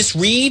 priorities? A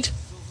misread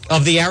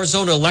of the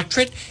Arizona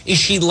electorate? Is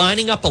she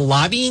lining up a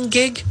lobbying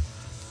gig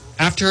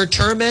after her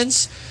term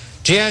ends?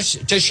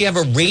 Does she have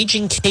a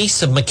raging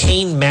case of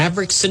McCain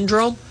Maverick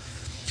syndrome?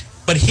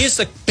 But here's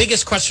the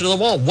biggest question of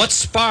them all. What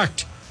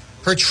sparked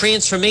her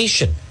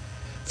transformation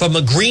from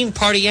a Green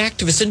Party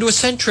activist into a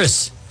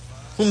centrist?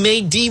 who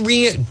may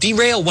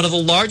derail one of the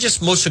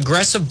largest, most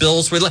aggressive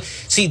bills.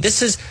 See,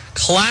 this is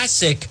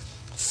classic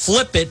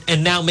flip it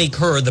and now make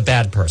her the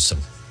bad person.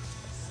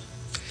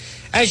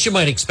 As you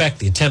might expect,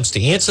 the attempts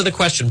to answer the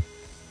question,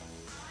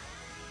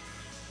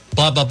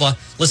 blah, blah, blah.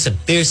 Listen,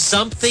 there's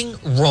something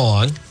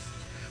wrong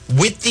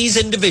with these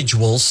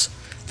individuals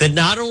that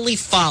not only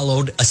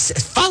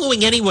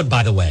following anyone,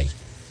 by the way,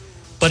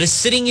 but a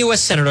sitting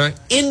U.S. Senator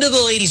into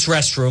the ladies'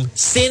 restroom,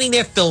 standing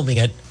there filming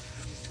it.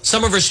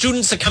 Some of her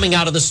students are coming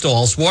out of the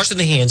stalls, washing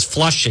their hands,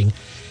 flushing.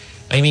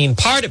 I mean,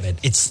 part of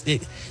it,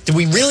 do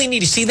we really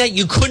need to see that?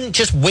 You couldn't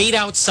just wait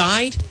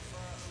outside?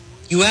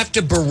 You have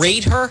to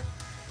berate her?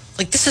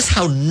 Like, this is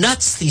how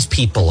nuts these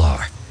people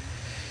are.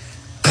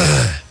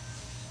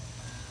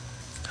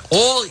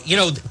 All,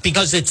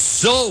 because it's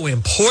so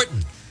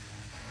important.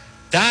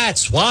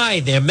 That's why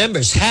their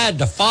members had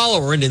to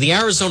follow her into the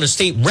Arizona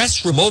State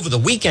restroom over the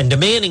weekend,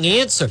 demanding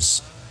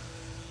answers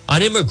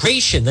on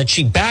immigration, that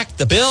she backed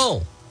the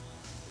bill.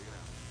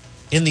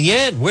 In the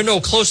end, we're no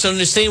closer to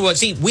understanding what...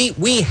 See,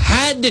 we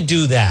had to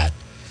do that.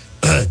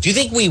 Do you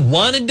think we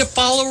wanted to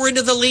follow her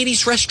into the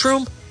ladies'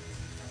 restroom?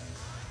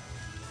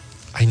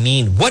 I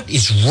mean, what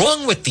is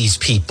wrong with these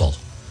people?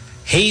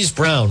 Hayes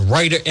Brown,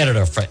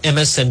 writer-editor for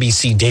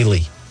MSNBC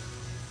Daily.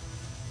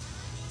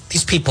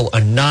 These people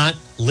are not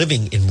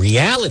living in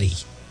reality.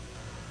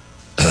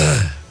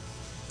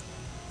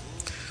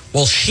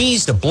 Well,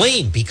 she's to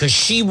blame because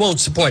she won't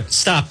support...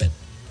 Stop it.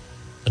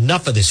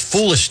 Enough of this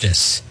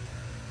foolishness.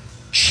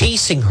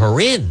 Chasing her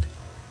in.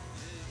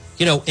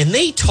 And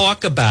they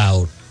talk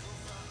about,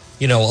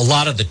 a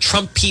lot of the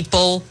Trump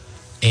people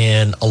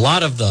and a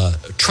lot of the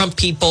Trump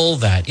people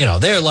that,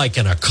 they're like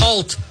in a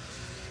cult.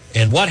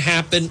 And what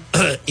happened,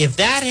 if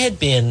that had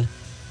been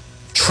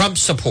Trump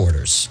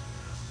supporters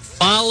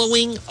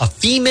following a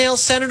female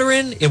senator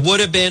in, it would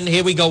have been,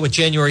 here we go with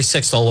January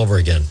 6th all over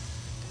again.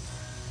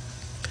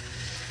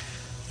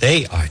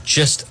 They are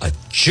just a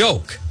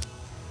joke.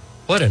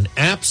 What an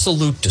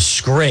absolute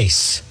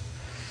disgrace.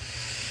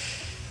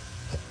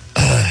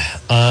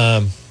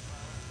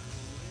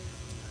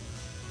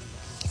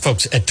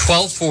 Folks, at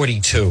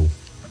 12:42.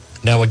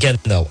 Now, again,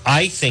 though,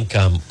 I think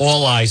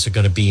all eyes are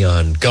going to be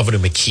on Governor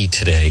McKee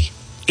today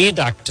and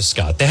Dr.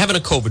 Scott. They're having a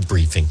COVID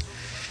briefing.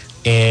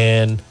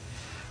 And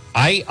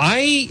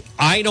I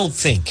don't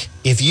think,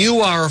 if you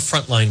are a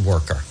frontline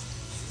worker,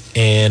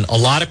 and a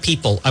lot of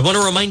people, I want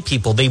to remind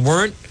people, they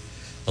weren't,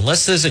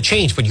 unless there's a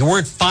change, but you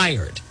weren't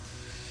fired.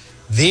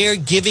 They're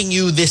giving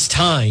you this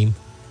time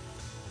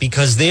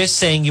because they're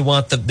saying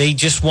they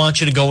just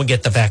want you to go and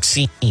get the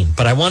vaccine.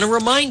 But I want to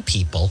remind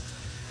people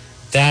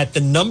that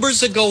the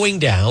numbers are going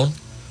down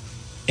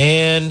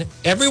and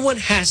everyone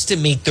has to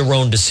make their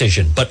own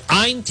decision. But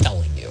I'm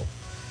telling you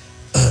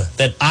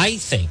that I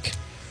think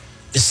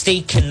the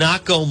state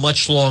cannot go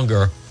much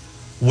longer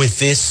with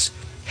this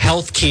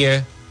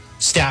healthcare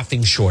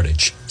staffing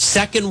shortage.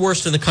 Second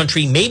worst in the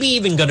country, maybe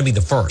even going to be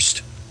the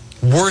first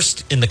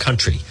worst in the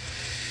country.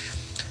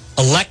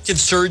 Elective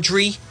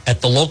surgery at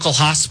the local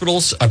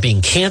hospitals are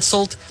being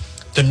canceled.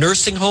 The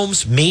nursing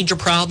homes, major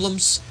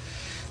problems.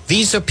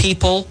 These are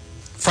people,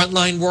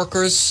 frontline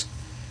workers,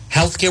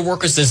 healthcare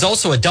workers. There's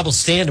also a double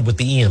standard with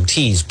the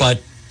EMTs.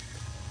 But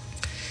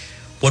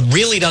what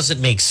really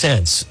doesn't make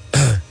sense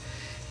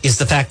is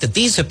the fact that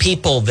these are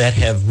people that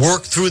have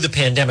worked through the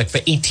pandemic for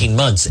 18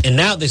 months. And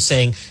now they're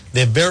saying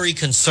they're very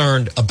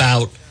concerned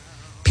about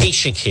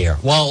patient care.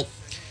 Well,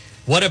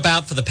 what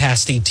about for the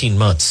past 18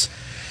 months?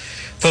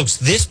 Folks,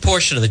 this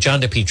portion of the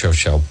John DePetro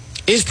Show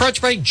is brought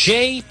to you by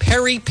J.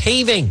 Perry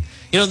Paving.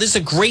 This is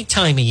a great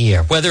time of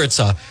year, whether it's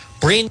a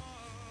brand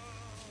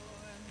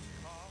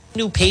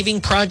new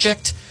paving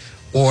project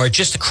or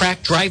just a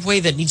cracked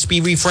driveway that needs to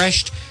be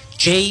refreshed.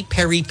 J.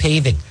 Perry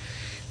Paving.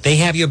 They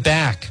have your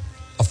back.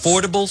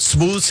 Affordable,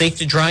 smooth, safe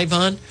to drive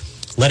on.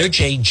 Letter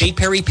J, J.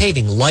 Perry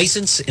Paving,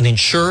 licensed and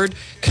insured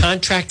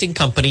contracting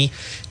company.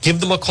 Give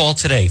them a call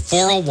today,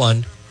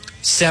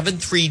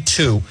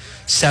 401-732-1730.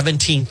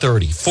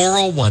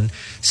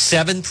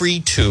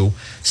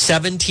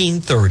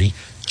 401-732-1730.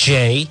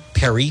 J.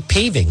 Perry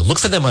Paving. Look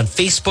for them on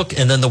Facebook,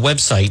 and then the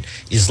website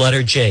is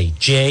letter J,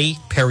 J.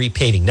 Perry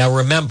Paving. Now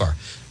remember,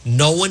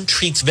 no one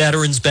treats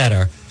veterans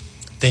better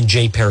than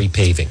J. Perry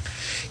Paving.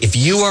 If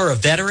you are a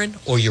veteran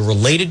or you're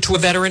related to a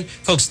veteran,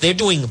 folks, they're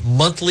doing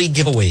monthly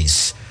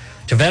giveaways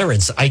to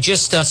veterans. I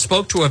just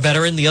spoke to a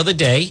veteran the other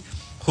day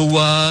who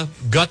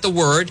got the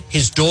word.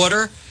 His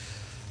daughter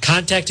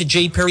contacted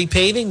J. Perry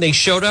Paving. They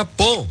showed up,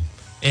 boom,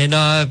 and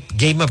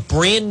gave him a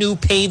brand new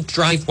paved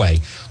driveway.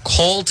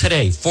 Call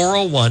today,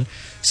 401-732-1730,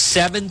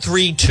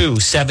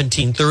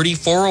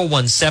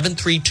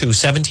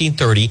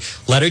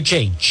 401-732-1730, letter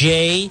J,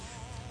 J.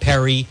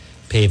 Perry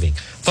Paving.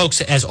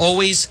 Folks, as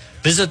always,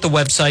 visit the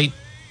website,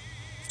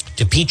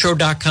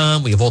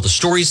 DePetro.com. We have all the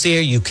stories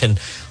there. You can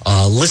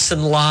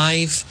listen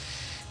live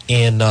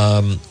and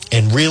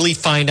really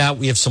find out.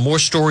 We have some more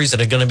stories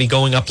that are going to be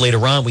going up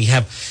later on. We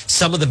have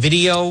some of the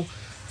video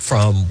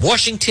from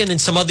Washington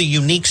and some other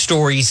unique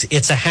stories.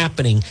 It's a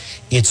happening.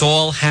 It's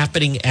all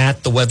happening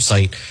at the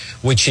website,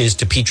 which is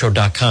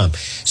DePetro.com.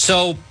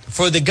 So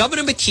for the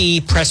Governor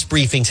McKee press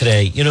briefing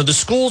today, the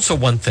schools are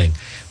one thing,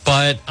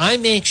 but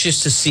I'm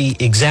anxious to see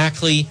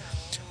exactly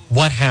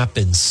what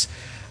happens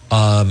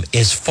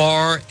as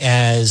far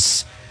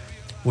as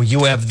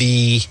you have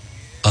the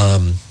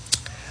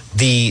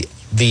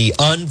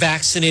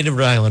unvaccinated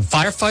Rhode Island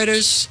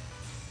firefighters,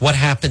 what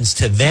happens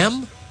to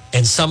them,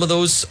 and some of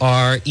those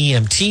are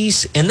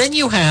EMTs, and then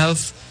you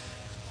have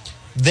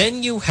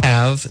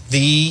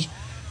the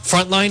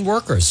frontline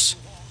workers.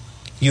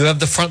 You have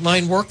the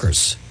frontline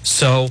workers.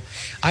 So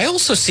I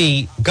also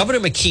see Governor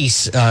McKee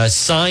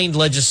signed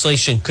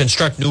legislation,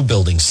 construct new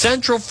buildings.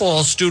 Central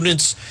Falls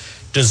students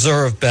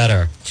deserve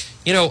better.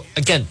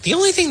 Again, the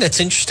only thing that's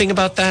interesting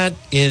about that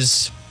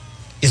is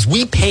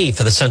we pay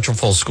for the Central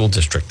Falls School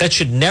District. That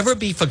should never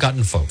be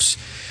forgotten, folks.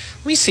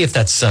 Let me see if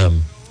that's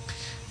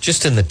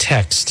just in the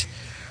text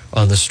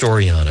on the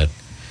story on it.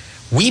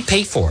 We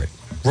pay for it.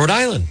 Rhode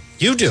Island,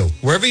 you do.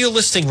 Wherever you're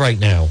listening right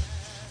now,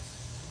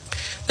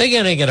 they're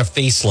going to get a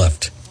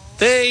facelift.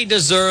 They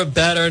deserve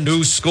better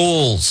new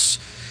schools.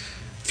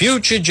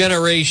 Future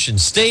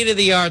generations,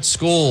 state-of-the-art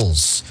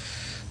schools.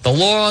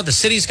 The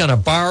city's going to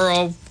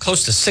borrow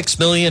close to $6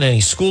 million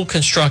any school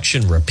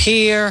construction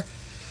repair.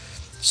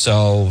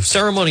 So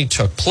ceremony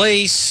took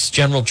place.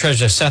 General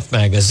Treasurer Seth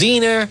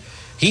Magaziner,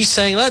 he's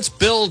saying, let's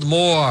build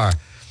more.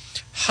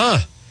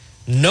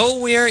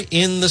 Nowhere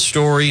in the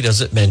story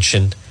does it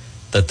mention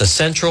that the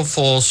Central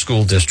Falls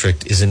School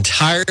District is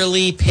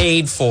entirely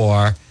paid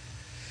for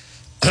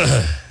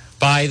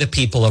by the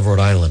people of Rhode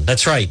Island.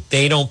 That's right.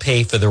 They don't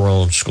pay for their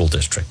own school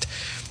district,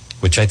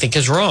 which I think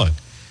is wrong.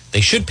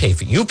 They should pay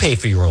for. You pay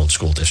for your own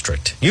school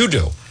district. You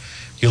do.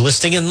 You're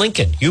listing in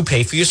Lincoln. You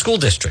pay for your school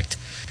district.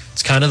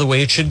 It's kind of the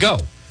way it should go.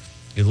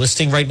 You're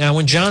listing right now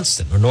in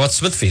Johnston or North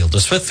Smithfield or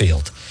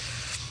Smithfield.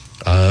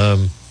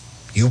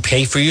 You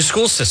pay for your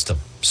school system.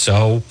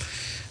 So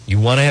you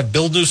want to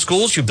build new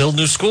schools, you build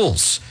new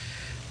schools.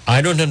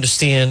 I don't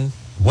understand.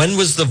 When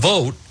was the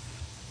vote?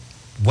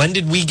 When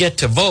did we get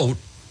to vote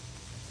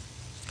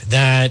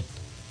that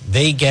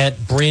they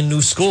get brand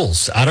new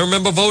schools? I don't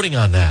remember voting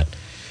on that.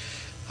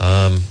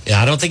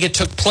 I don't think it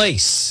took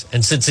place.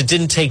 And since it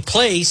didn't take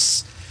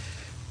place,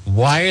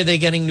 why are they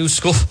getting new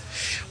school?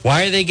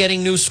 Why are they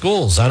getting new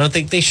schools? I don't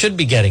think they should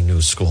be getting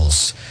new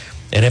schools.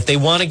 And if they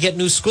want to get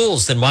new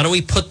schools, then why don't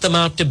we put them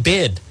out to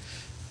bid?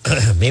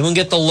 Maybe we'll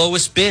get the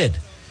lowest bid.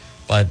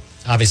 But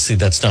obviously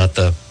that's not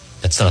the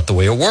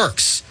way it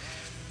works.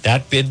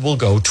 That bid will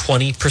go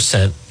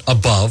 20%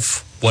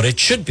 above what it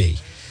should be.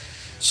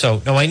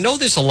 So now I know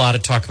there's a lot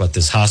of talk about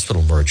this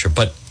hospital merger,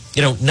 but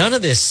none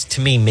of this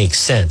to me makes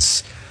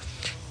sense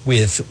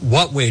with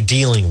what we're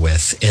dealing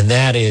with, and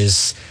that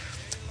is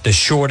the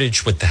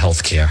shortage with the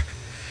healthcare.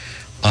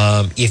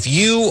 If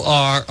you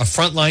are a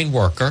frontline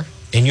worker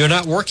and you're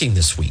not working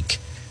this week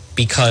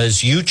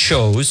because you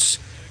chose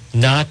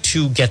not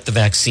to get the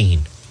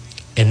vaccine,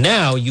 and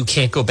now you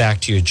can't go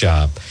back to your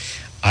job,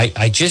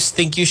 I just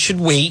think you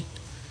should wait.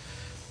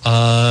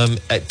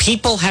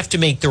 People have to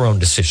make their own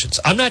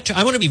decisions. I want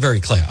to be very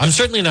clear. I'm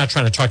certainly not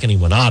trying to talk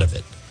anyone out of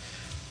it.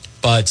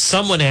 But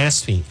someone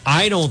asked me,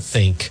 I don't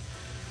think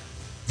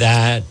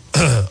that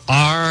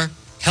our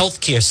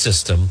healthcare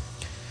system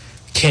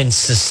can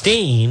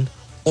sustain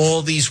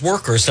all these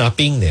workers not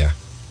being there.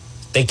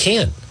 They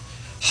can't.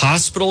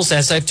 Hospitals,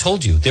 as I've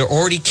told you, they're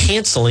already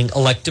canceling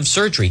elective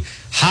surgery.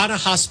 How do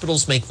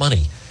hospitals make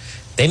money?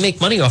 They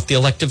make money off the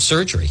elective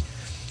surgery.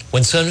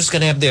 When someone's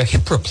going to have their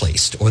hip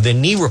replaced or their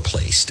knee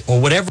replaced or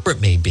whatever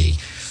it may be,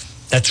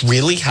 that's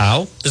really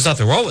how, there's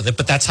nothing wrong with it,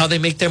 but that's how they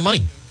make their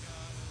money.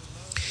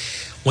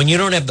 When you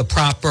don't have the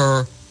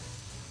proper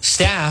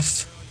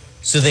staff,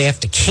 so they have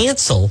to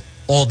cancel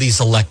all these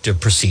elective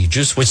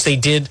procedures, which they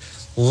did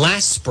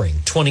last spring,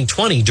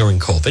 2020, during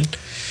COVID.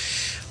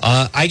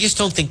 I just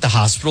don't think the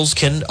hospitals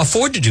can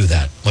afford to do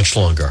that much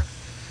longer.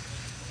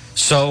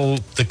 So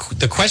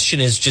the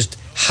question is just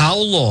how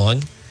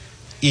long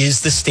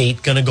is the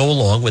state going to go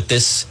along with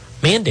this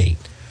mandate?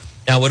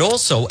 Now, it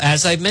also,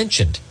 as I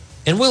mentioned,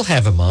 and we'll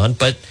have him on,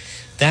 but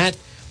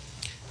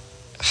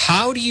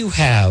how do you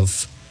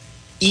have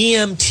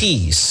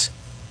EMTs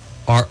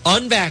are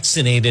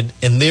unvaccinated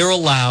and they're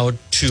allowed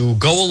to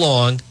go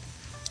along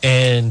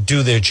and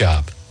do their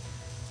job?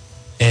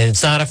 And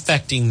it's not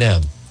affecting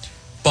them.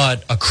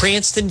 But a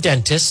Cranston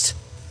dentist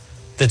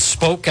that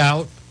spoke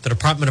out, the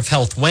Department of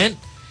Health went,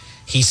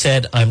 he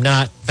said, I'm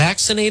not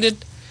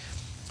vaccinated.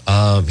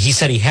 He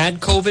said he had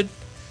COVID.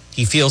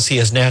 He feels he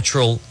has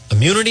natural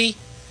immunity.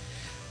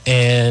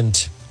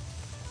 And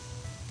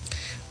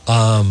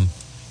on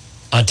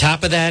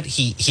top of that,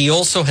 he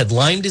also had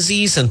Lyme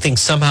disease and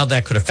thinks somehow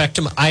that could affect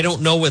him. I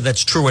don't know whether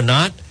that's true or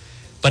not,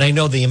 but I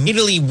know they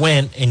immediately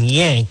went and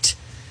yanked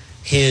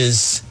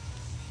his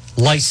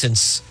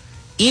license,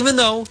 even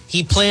though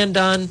he planned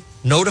on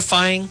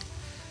notifying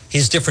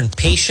his different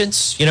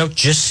patients,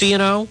 just so you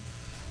know,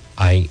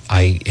 I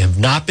have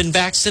not been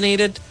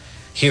vaccinated.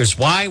 Here's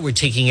why. We're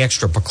taking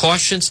extra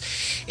precautions.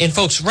 And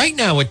folks, right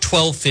now at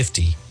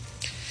 12:50,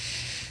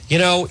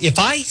 if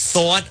I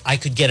thought I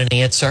could get an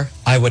answer,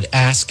 I would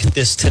ask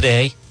this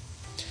today.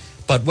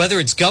 But whether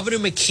it's Governor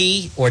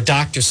McKee or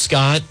Dr.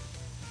 Scott,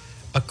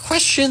 a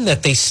question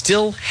that they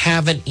still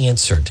haven't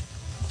answered.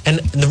 And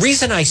the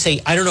reason I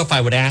say I don't know if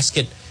I would ask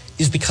it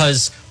is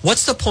because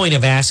what's the point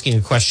of asking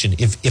a question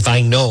if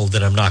I know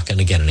that I'm not going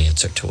to get an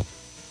answer to it?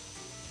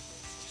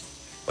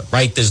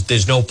 Right?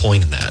 There's no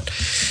point in that.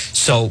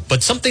 So,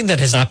 but something that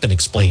has not been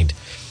explained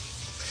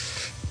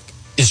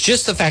is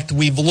just the fact that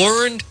we've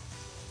learned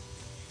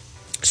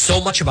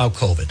so much about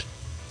COVID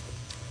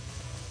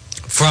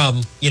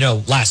from,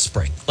 last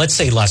spring. Let's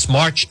say last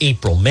March,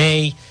 April,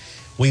 May.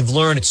 We've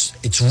learned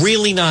it's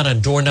really not on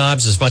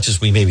doorknobs as much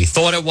as we maybe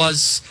thought it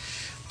was.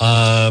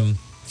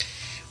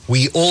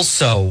 We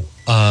also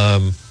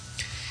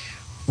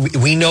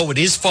we know it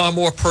is far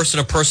more person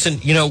to person.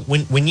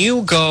 When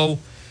you go,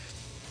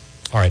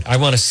 all right, I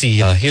want to see.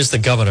 Here's the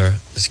governor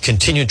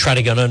continue to try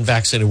to get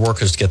unvaccinated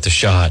workers to get the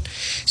shot.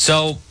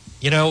 So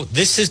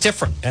this is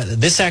different.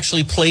 This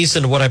actually plays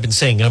into what I've been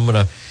saying. I'm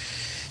going to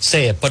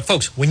say it, but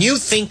folks, when you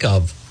think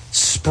of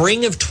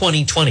spring of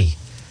 2020,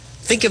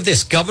 think of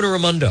this: Governor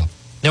Raimondo.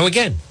 Now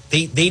again,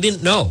 they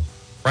didn't know,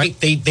 right?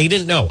 They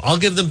didn't know. I'll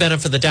give them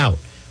benefit of the doubt.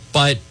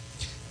 But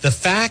the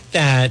fact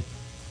that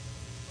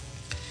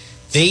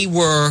they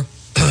were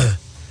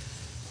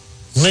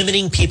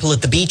limiting people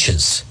at the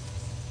beaches,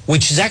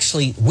 which is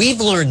actually,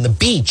 we've learned the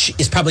beach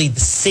is probably the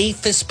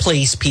safest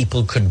place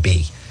people could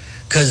be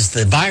because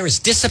the virus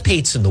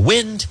dissipates in the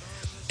wind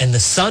and the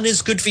sun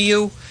is good for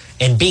you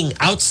and being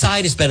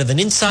outside is better than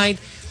inside.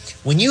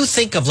 When you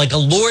think of like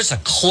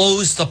Alorza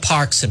closed the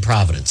parks in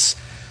Providence,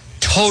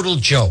 total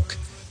joke,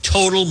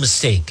 total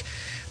mistake.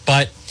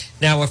 But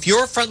now if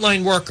you're a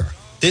frontline worker,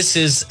 this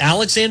is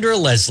Alexandra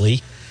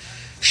Leslie.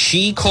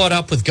 She caught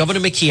up with Governor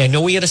McKee. I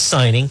know we had a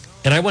signing,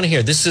 and I want to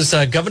hear. This is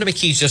Governor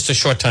McKee just a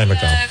short time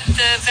ago.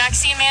 The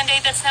vaccine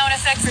mandate that's now in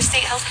effect for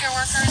state healthcare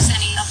workers.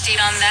 Any update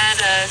on that?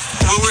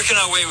 We're working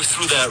our way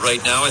through that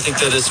right now. I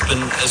think that it's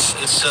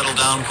settled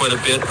down quite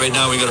a bit. Right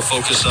now, we got to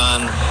focus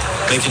on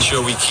making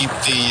sure we keep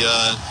the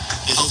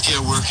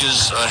healthcare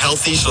workers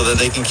healthy, so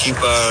that they can keep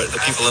the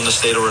people in the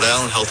state of Rhode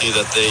Island healthy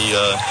that they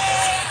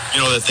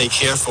that they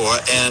care for,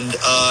 and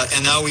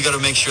now we got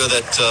to make sure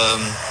that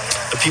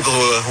the people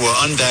who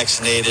are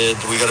unvaccinated,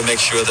 we got to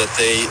make sure that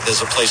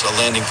there's a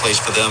landing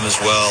place for them as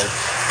well.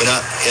 We're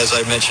not, as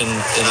I mentioned,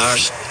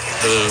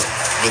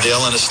 with the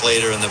Elena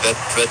Slater and the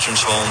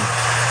Veterans Home,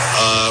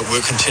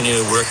 we're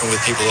continuing working with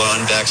people who are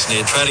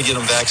unvaccinated, try to get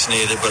them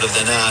vaccinated, but if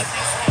they're not,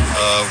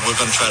 we're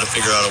going to try to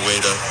figure out a way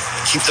to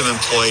keep them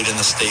employed in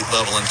the state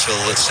level until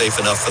it's safe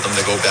enough for them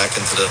to go back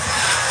into the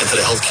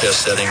healthcare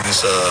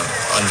settings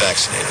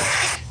unvaccinated.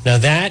 Now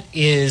this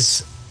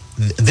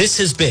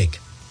is big.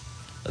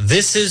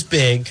 This is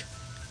big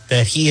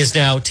that he is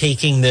now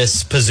taking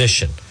this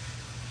position.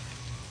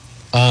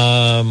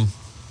 That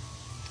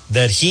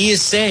he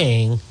is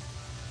saying,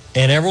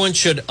 and everyone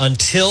should,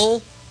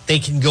 until they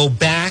can go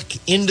back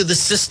into the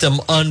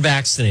system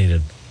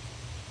unvaccinated.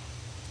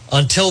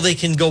 Until they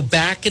can go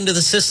back into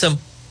the system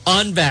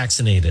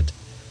unvaccinated.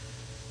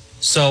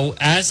 So,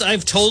 as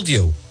I've told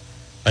you,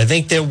 I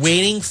think they're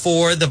waiting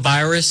for the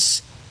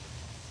virus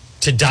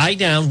to die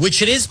down,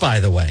 which it is, by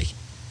the way.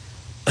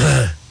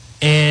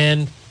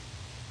 And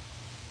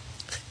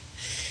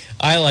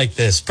I like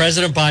this.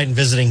 President Biden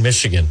visiting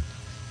Michigan.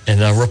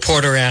 And a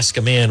reporter asked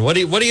a man, what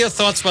are your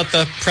thoughts about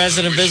the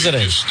president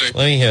visiting?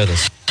 Let me hear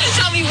this.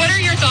 Tell me, what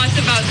are your thoughts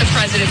about the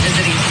president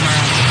visiting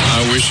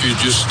tomorrow? I wish you'd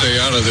just stay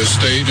out of this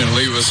state and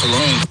leave us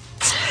alone.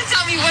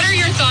 Tell me, what are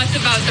your thoughts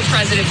about the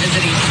president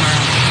visiting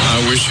tomorrow?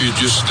 I wish you'd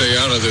just stay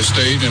out of this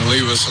state and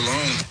leave us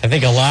alone. I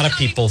think a lot of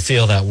people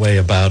feel that way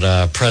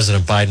about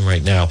President Biden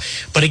right now.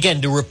 But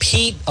again, to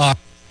repeat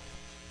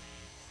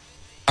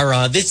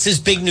this is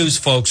big news,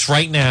 folks,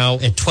 right now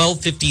at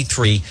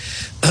 12:53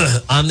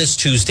 on this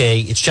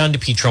Tuesday. It's John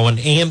DePetro on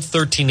AM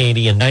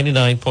 1380 and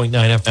 99.9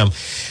 FM.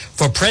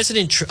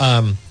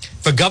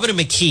 For Governor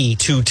McKee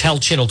to tell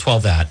Channel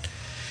 12 that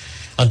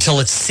until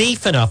it's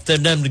safe enough for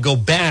them to go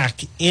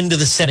back into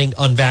the setting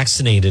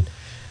unvaccinated.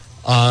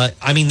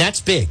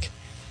 That's big.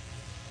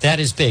 That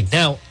is big.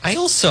 Now, I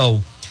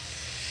also,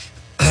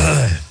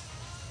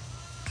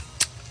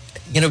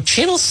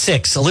 Channel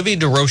 6, Olivia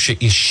DeRocha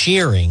is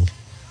sharing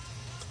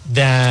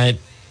that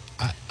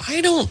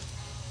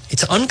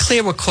it's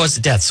unclear what caused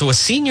the death. So a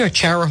senior at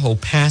Charahoe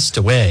passed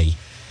away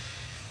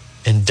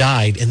and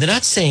died, and they're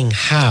not saying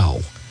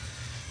how.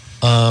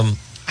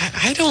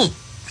 I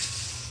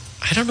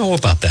don't know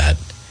about that.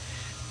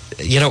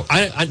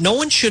 No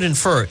one should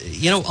infer.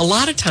 A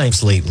lot of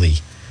times lately,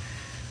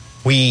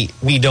 we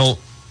don't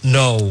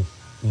know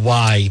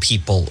why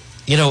people.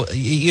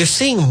 You're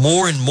seeing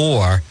more and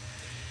more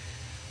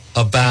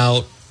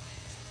about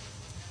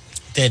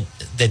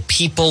that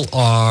people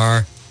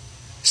are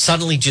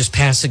suddenly just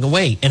passing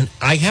away, and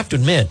I have to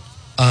admit,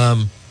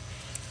 I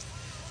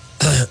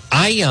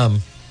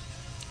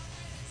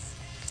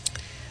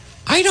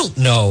don't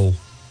know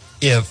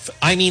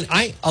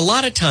a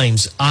lot of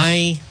times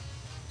I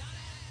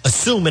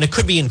assume, and it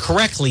could be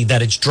incorrectly,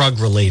 that it's drug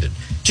related,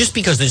 just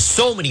because there's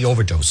so many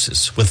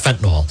overdoses with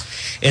fentanyl.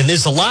 And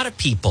there's a lot of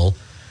people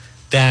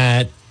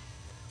that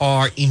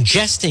are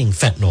ingesting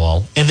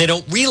fentanyl and they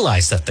don't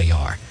realize that they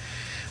are.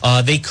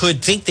 They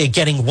could think they're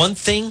getting one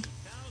thing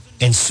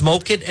and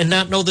smoke it and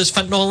not know there's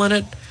fentanyl in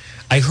it.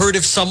 I heard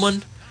of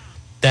someone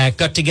that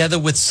got together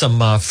with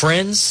some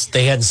friends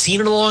they hadn't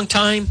seen in a long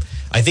time.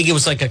 I think it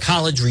was like a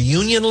college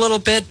reunion a little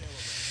bit.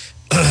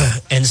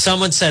 And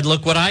someone said,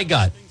 look what I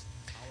got.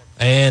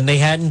 And they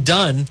hadn't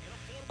done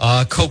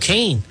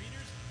cocaine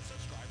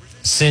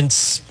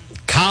since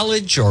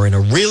college or in a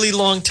really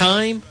long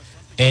time.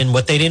 And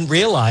what they didn't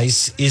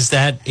realize is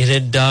that it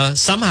had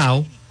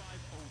somehow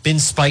been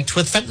spiked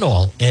with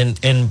fentanyl.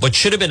 And what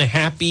should have been a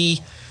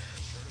happy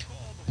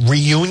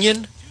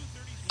reunion,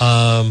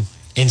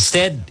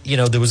 instead,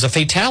 there was a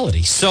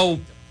fatality. So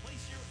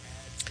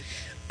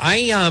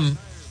I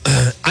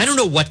don't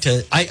know what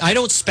to, I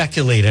don't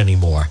speculate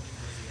anymore.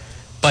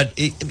 But,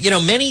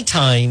 many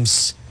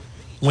times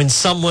when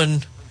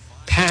someone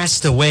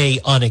passed away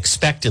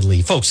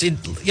unexpectedly, folks,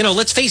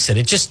 let's face it,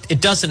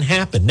 it doesn't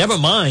happen. Never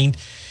mind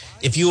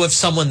if you have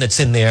someone that's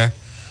in their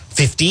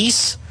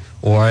 50s,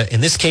 or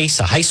in this case,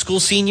 a high school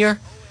senior.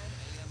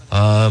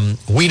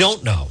 We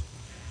don't know.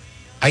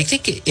 I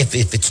think if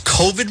it's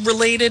COVID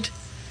related,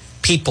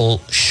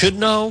 people should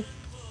know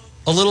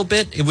a little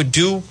bit. It would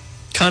do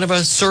kind of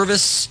a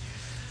service,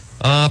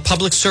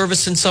 public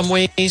service in some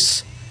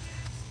ways.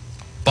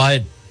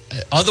 But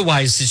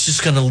otherwise, it's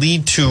just going to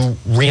lead to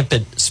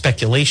rampant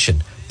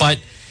speculation. But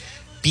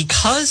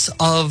because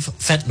of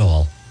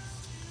fentanyl,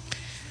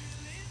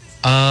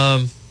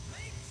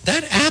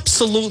 that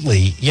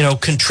absolutely,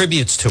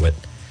 contributes to it.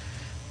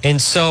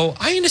 And so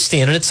I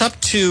understand, and it's up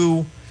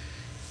to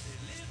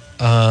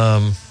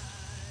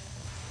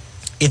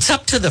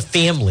the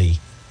family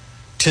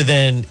to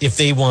then, if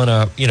they want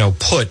to,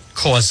 put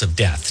cause of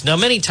death. Now,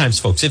 many times,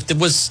 folks, if it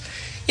was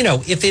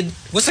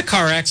a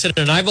car accident,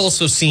 and I've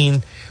also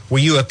seen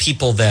where you have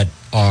people that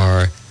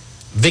are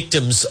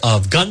victims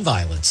of gun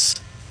violence,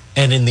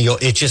 and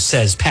it just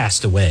says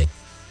passed away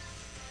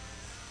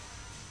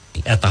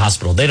at the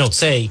hospital. They don't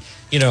say,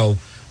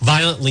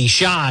 violently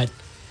shot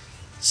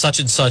such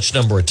and such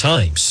number of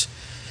times.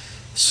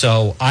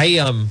 So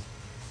I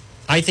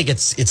think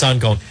it's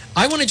ongoing.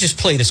 I want to just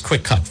play this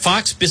quick cut.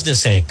 Fox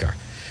Business anchor,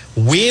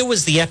 where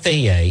was the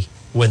FAA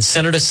when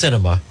Senator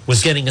Sinema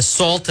was getting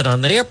assaulted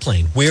on the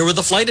airplane? Where were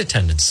the flight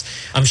attendants?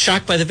 I'm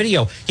shocked by the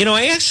video.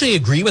 I actually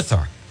agree with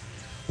her.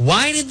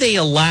 Why did they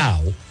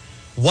allow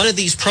one of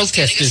these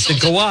protesters to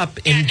go up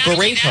and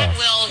berate her?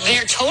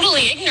 They're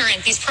totally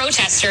ignorant, these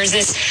protesters,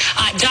 this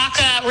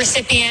DACA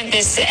recipient,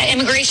 this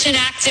immigration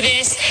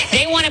activist.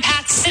 They want a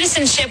path to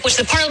citizenship, which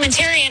the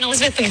parliamentarian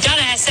Elizabeth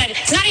McDonough has said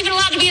it's not even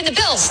allowed to be in the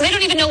bill, so they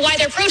don't even know why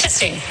they're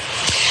protesting.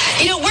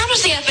 Where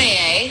was the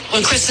FAA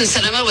when Kristen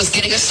Sinema was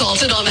getting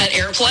assaulted on that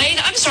airplane?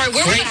 I'm sorry,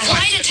 where were the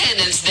flight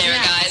attendants there,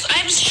 guys?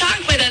 I'm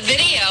shocked by that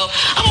video.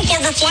 I'm a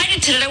former flight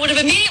attendant. I would have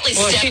immediately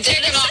stepped in and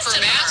taken off her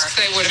mask.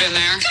 They would have been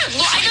there. Good.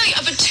 Well, I know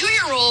if a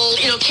 2-year-old,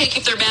 can't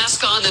keep their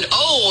mask on, then,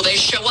 they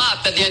show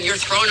up, and then you're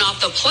thrown off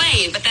the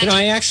plane. But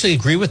I actually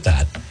agree with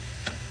that.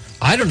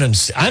 I don't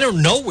understand. I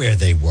don't know where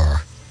they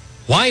were.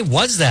 Why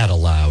was that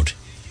allowed?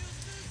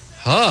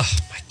 Oh,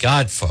 my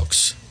God,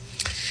 folks.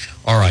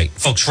 All right,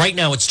 folks, right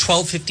now it's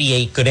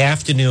 12:58. Good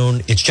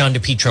afternoon. It's John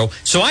DePetro.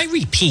 So I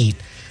repeat,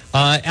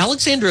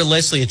 Alexandra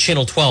Leslie at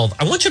Channel 12,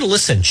 I want you to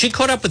listen. She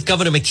caught up with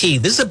Governor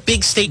McKee. This is a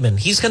big statement.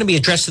 He's going to be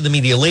addressed to the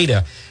media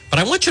later. But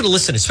I want you to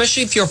listen,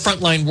 especially if you're a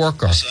frontline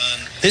worker.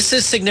 This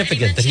is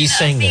significant that he's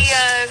saying this.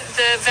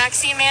 The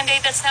vaccine mandate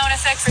that's now in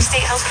effect for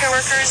state healthcare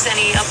workers,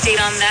 any update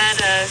on that?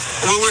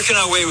 We're working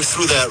our way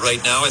through that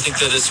right now. I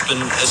think that it's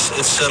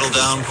settled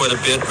down quite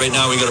a bit. Right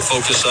now we got to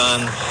focus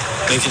on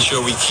making sure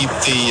we keep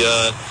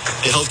the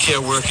healthcare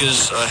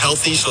workers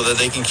healthy so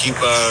that they can keep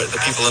the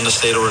people in the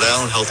state of Rhode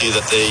Island healthy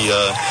that they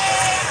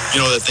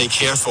that they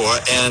care for.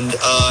 And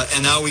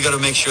now we got to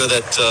make sure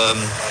that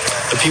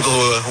the people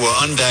who are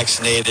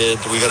unvaccinated,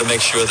 we got to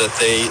make sure that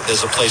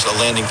there's a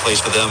landing place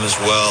for them as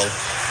well.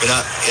 We're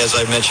not, as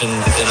I mentioned,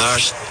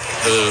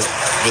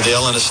 with the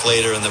Elena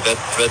Slater and the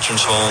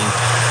Veterans Home,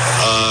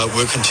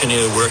 we're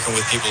continuing working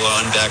with people who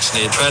are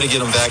unvaccinated, try to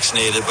get them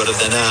vaccinated, but if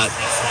they're not,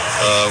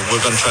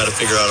 we're going to try to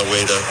figure out a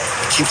way to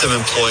keep them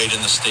employed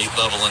in the state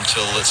level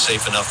until it's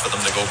safe enough for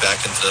them to go back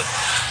into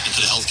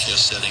the healthcare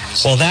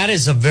settings. Well, that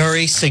is a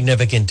very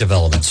significant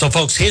development. So,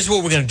 folks, here's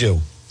what we're going to do.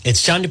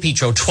 It's John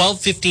DePetro,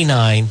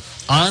 12:59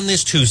 on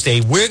this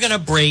Tuesday. We're going to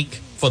break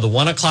for the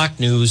 1 o'clock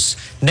news.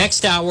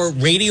 Next hour,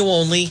 radio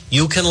only.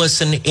 You can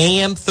listen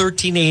AM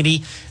 1380,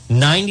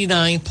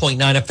 99.9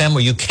 FM, or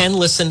you can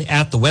listen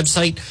at the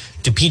website,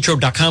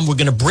 DePetro.com. We're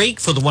going to break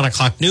for the 1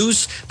 o'clock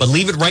news, but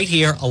leave it right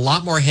here. A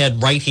lot more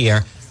ahead right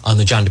here on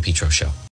the John DePetro Show.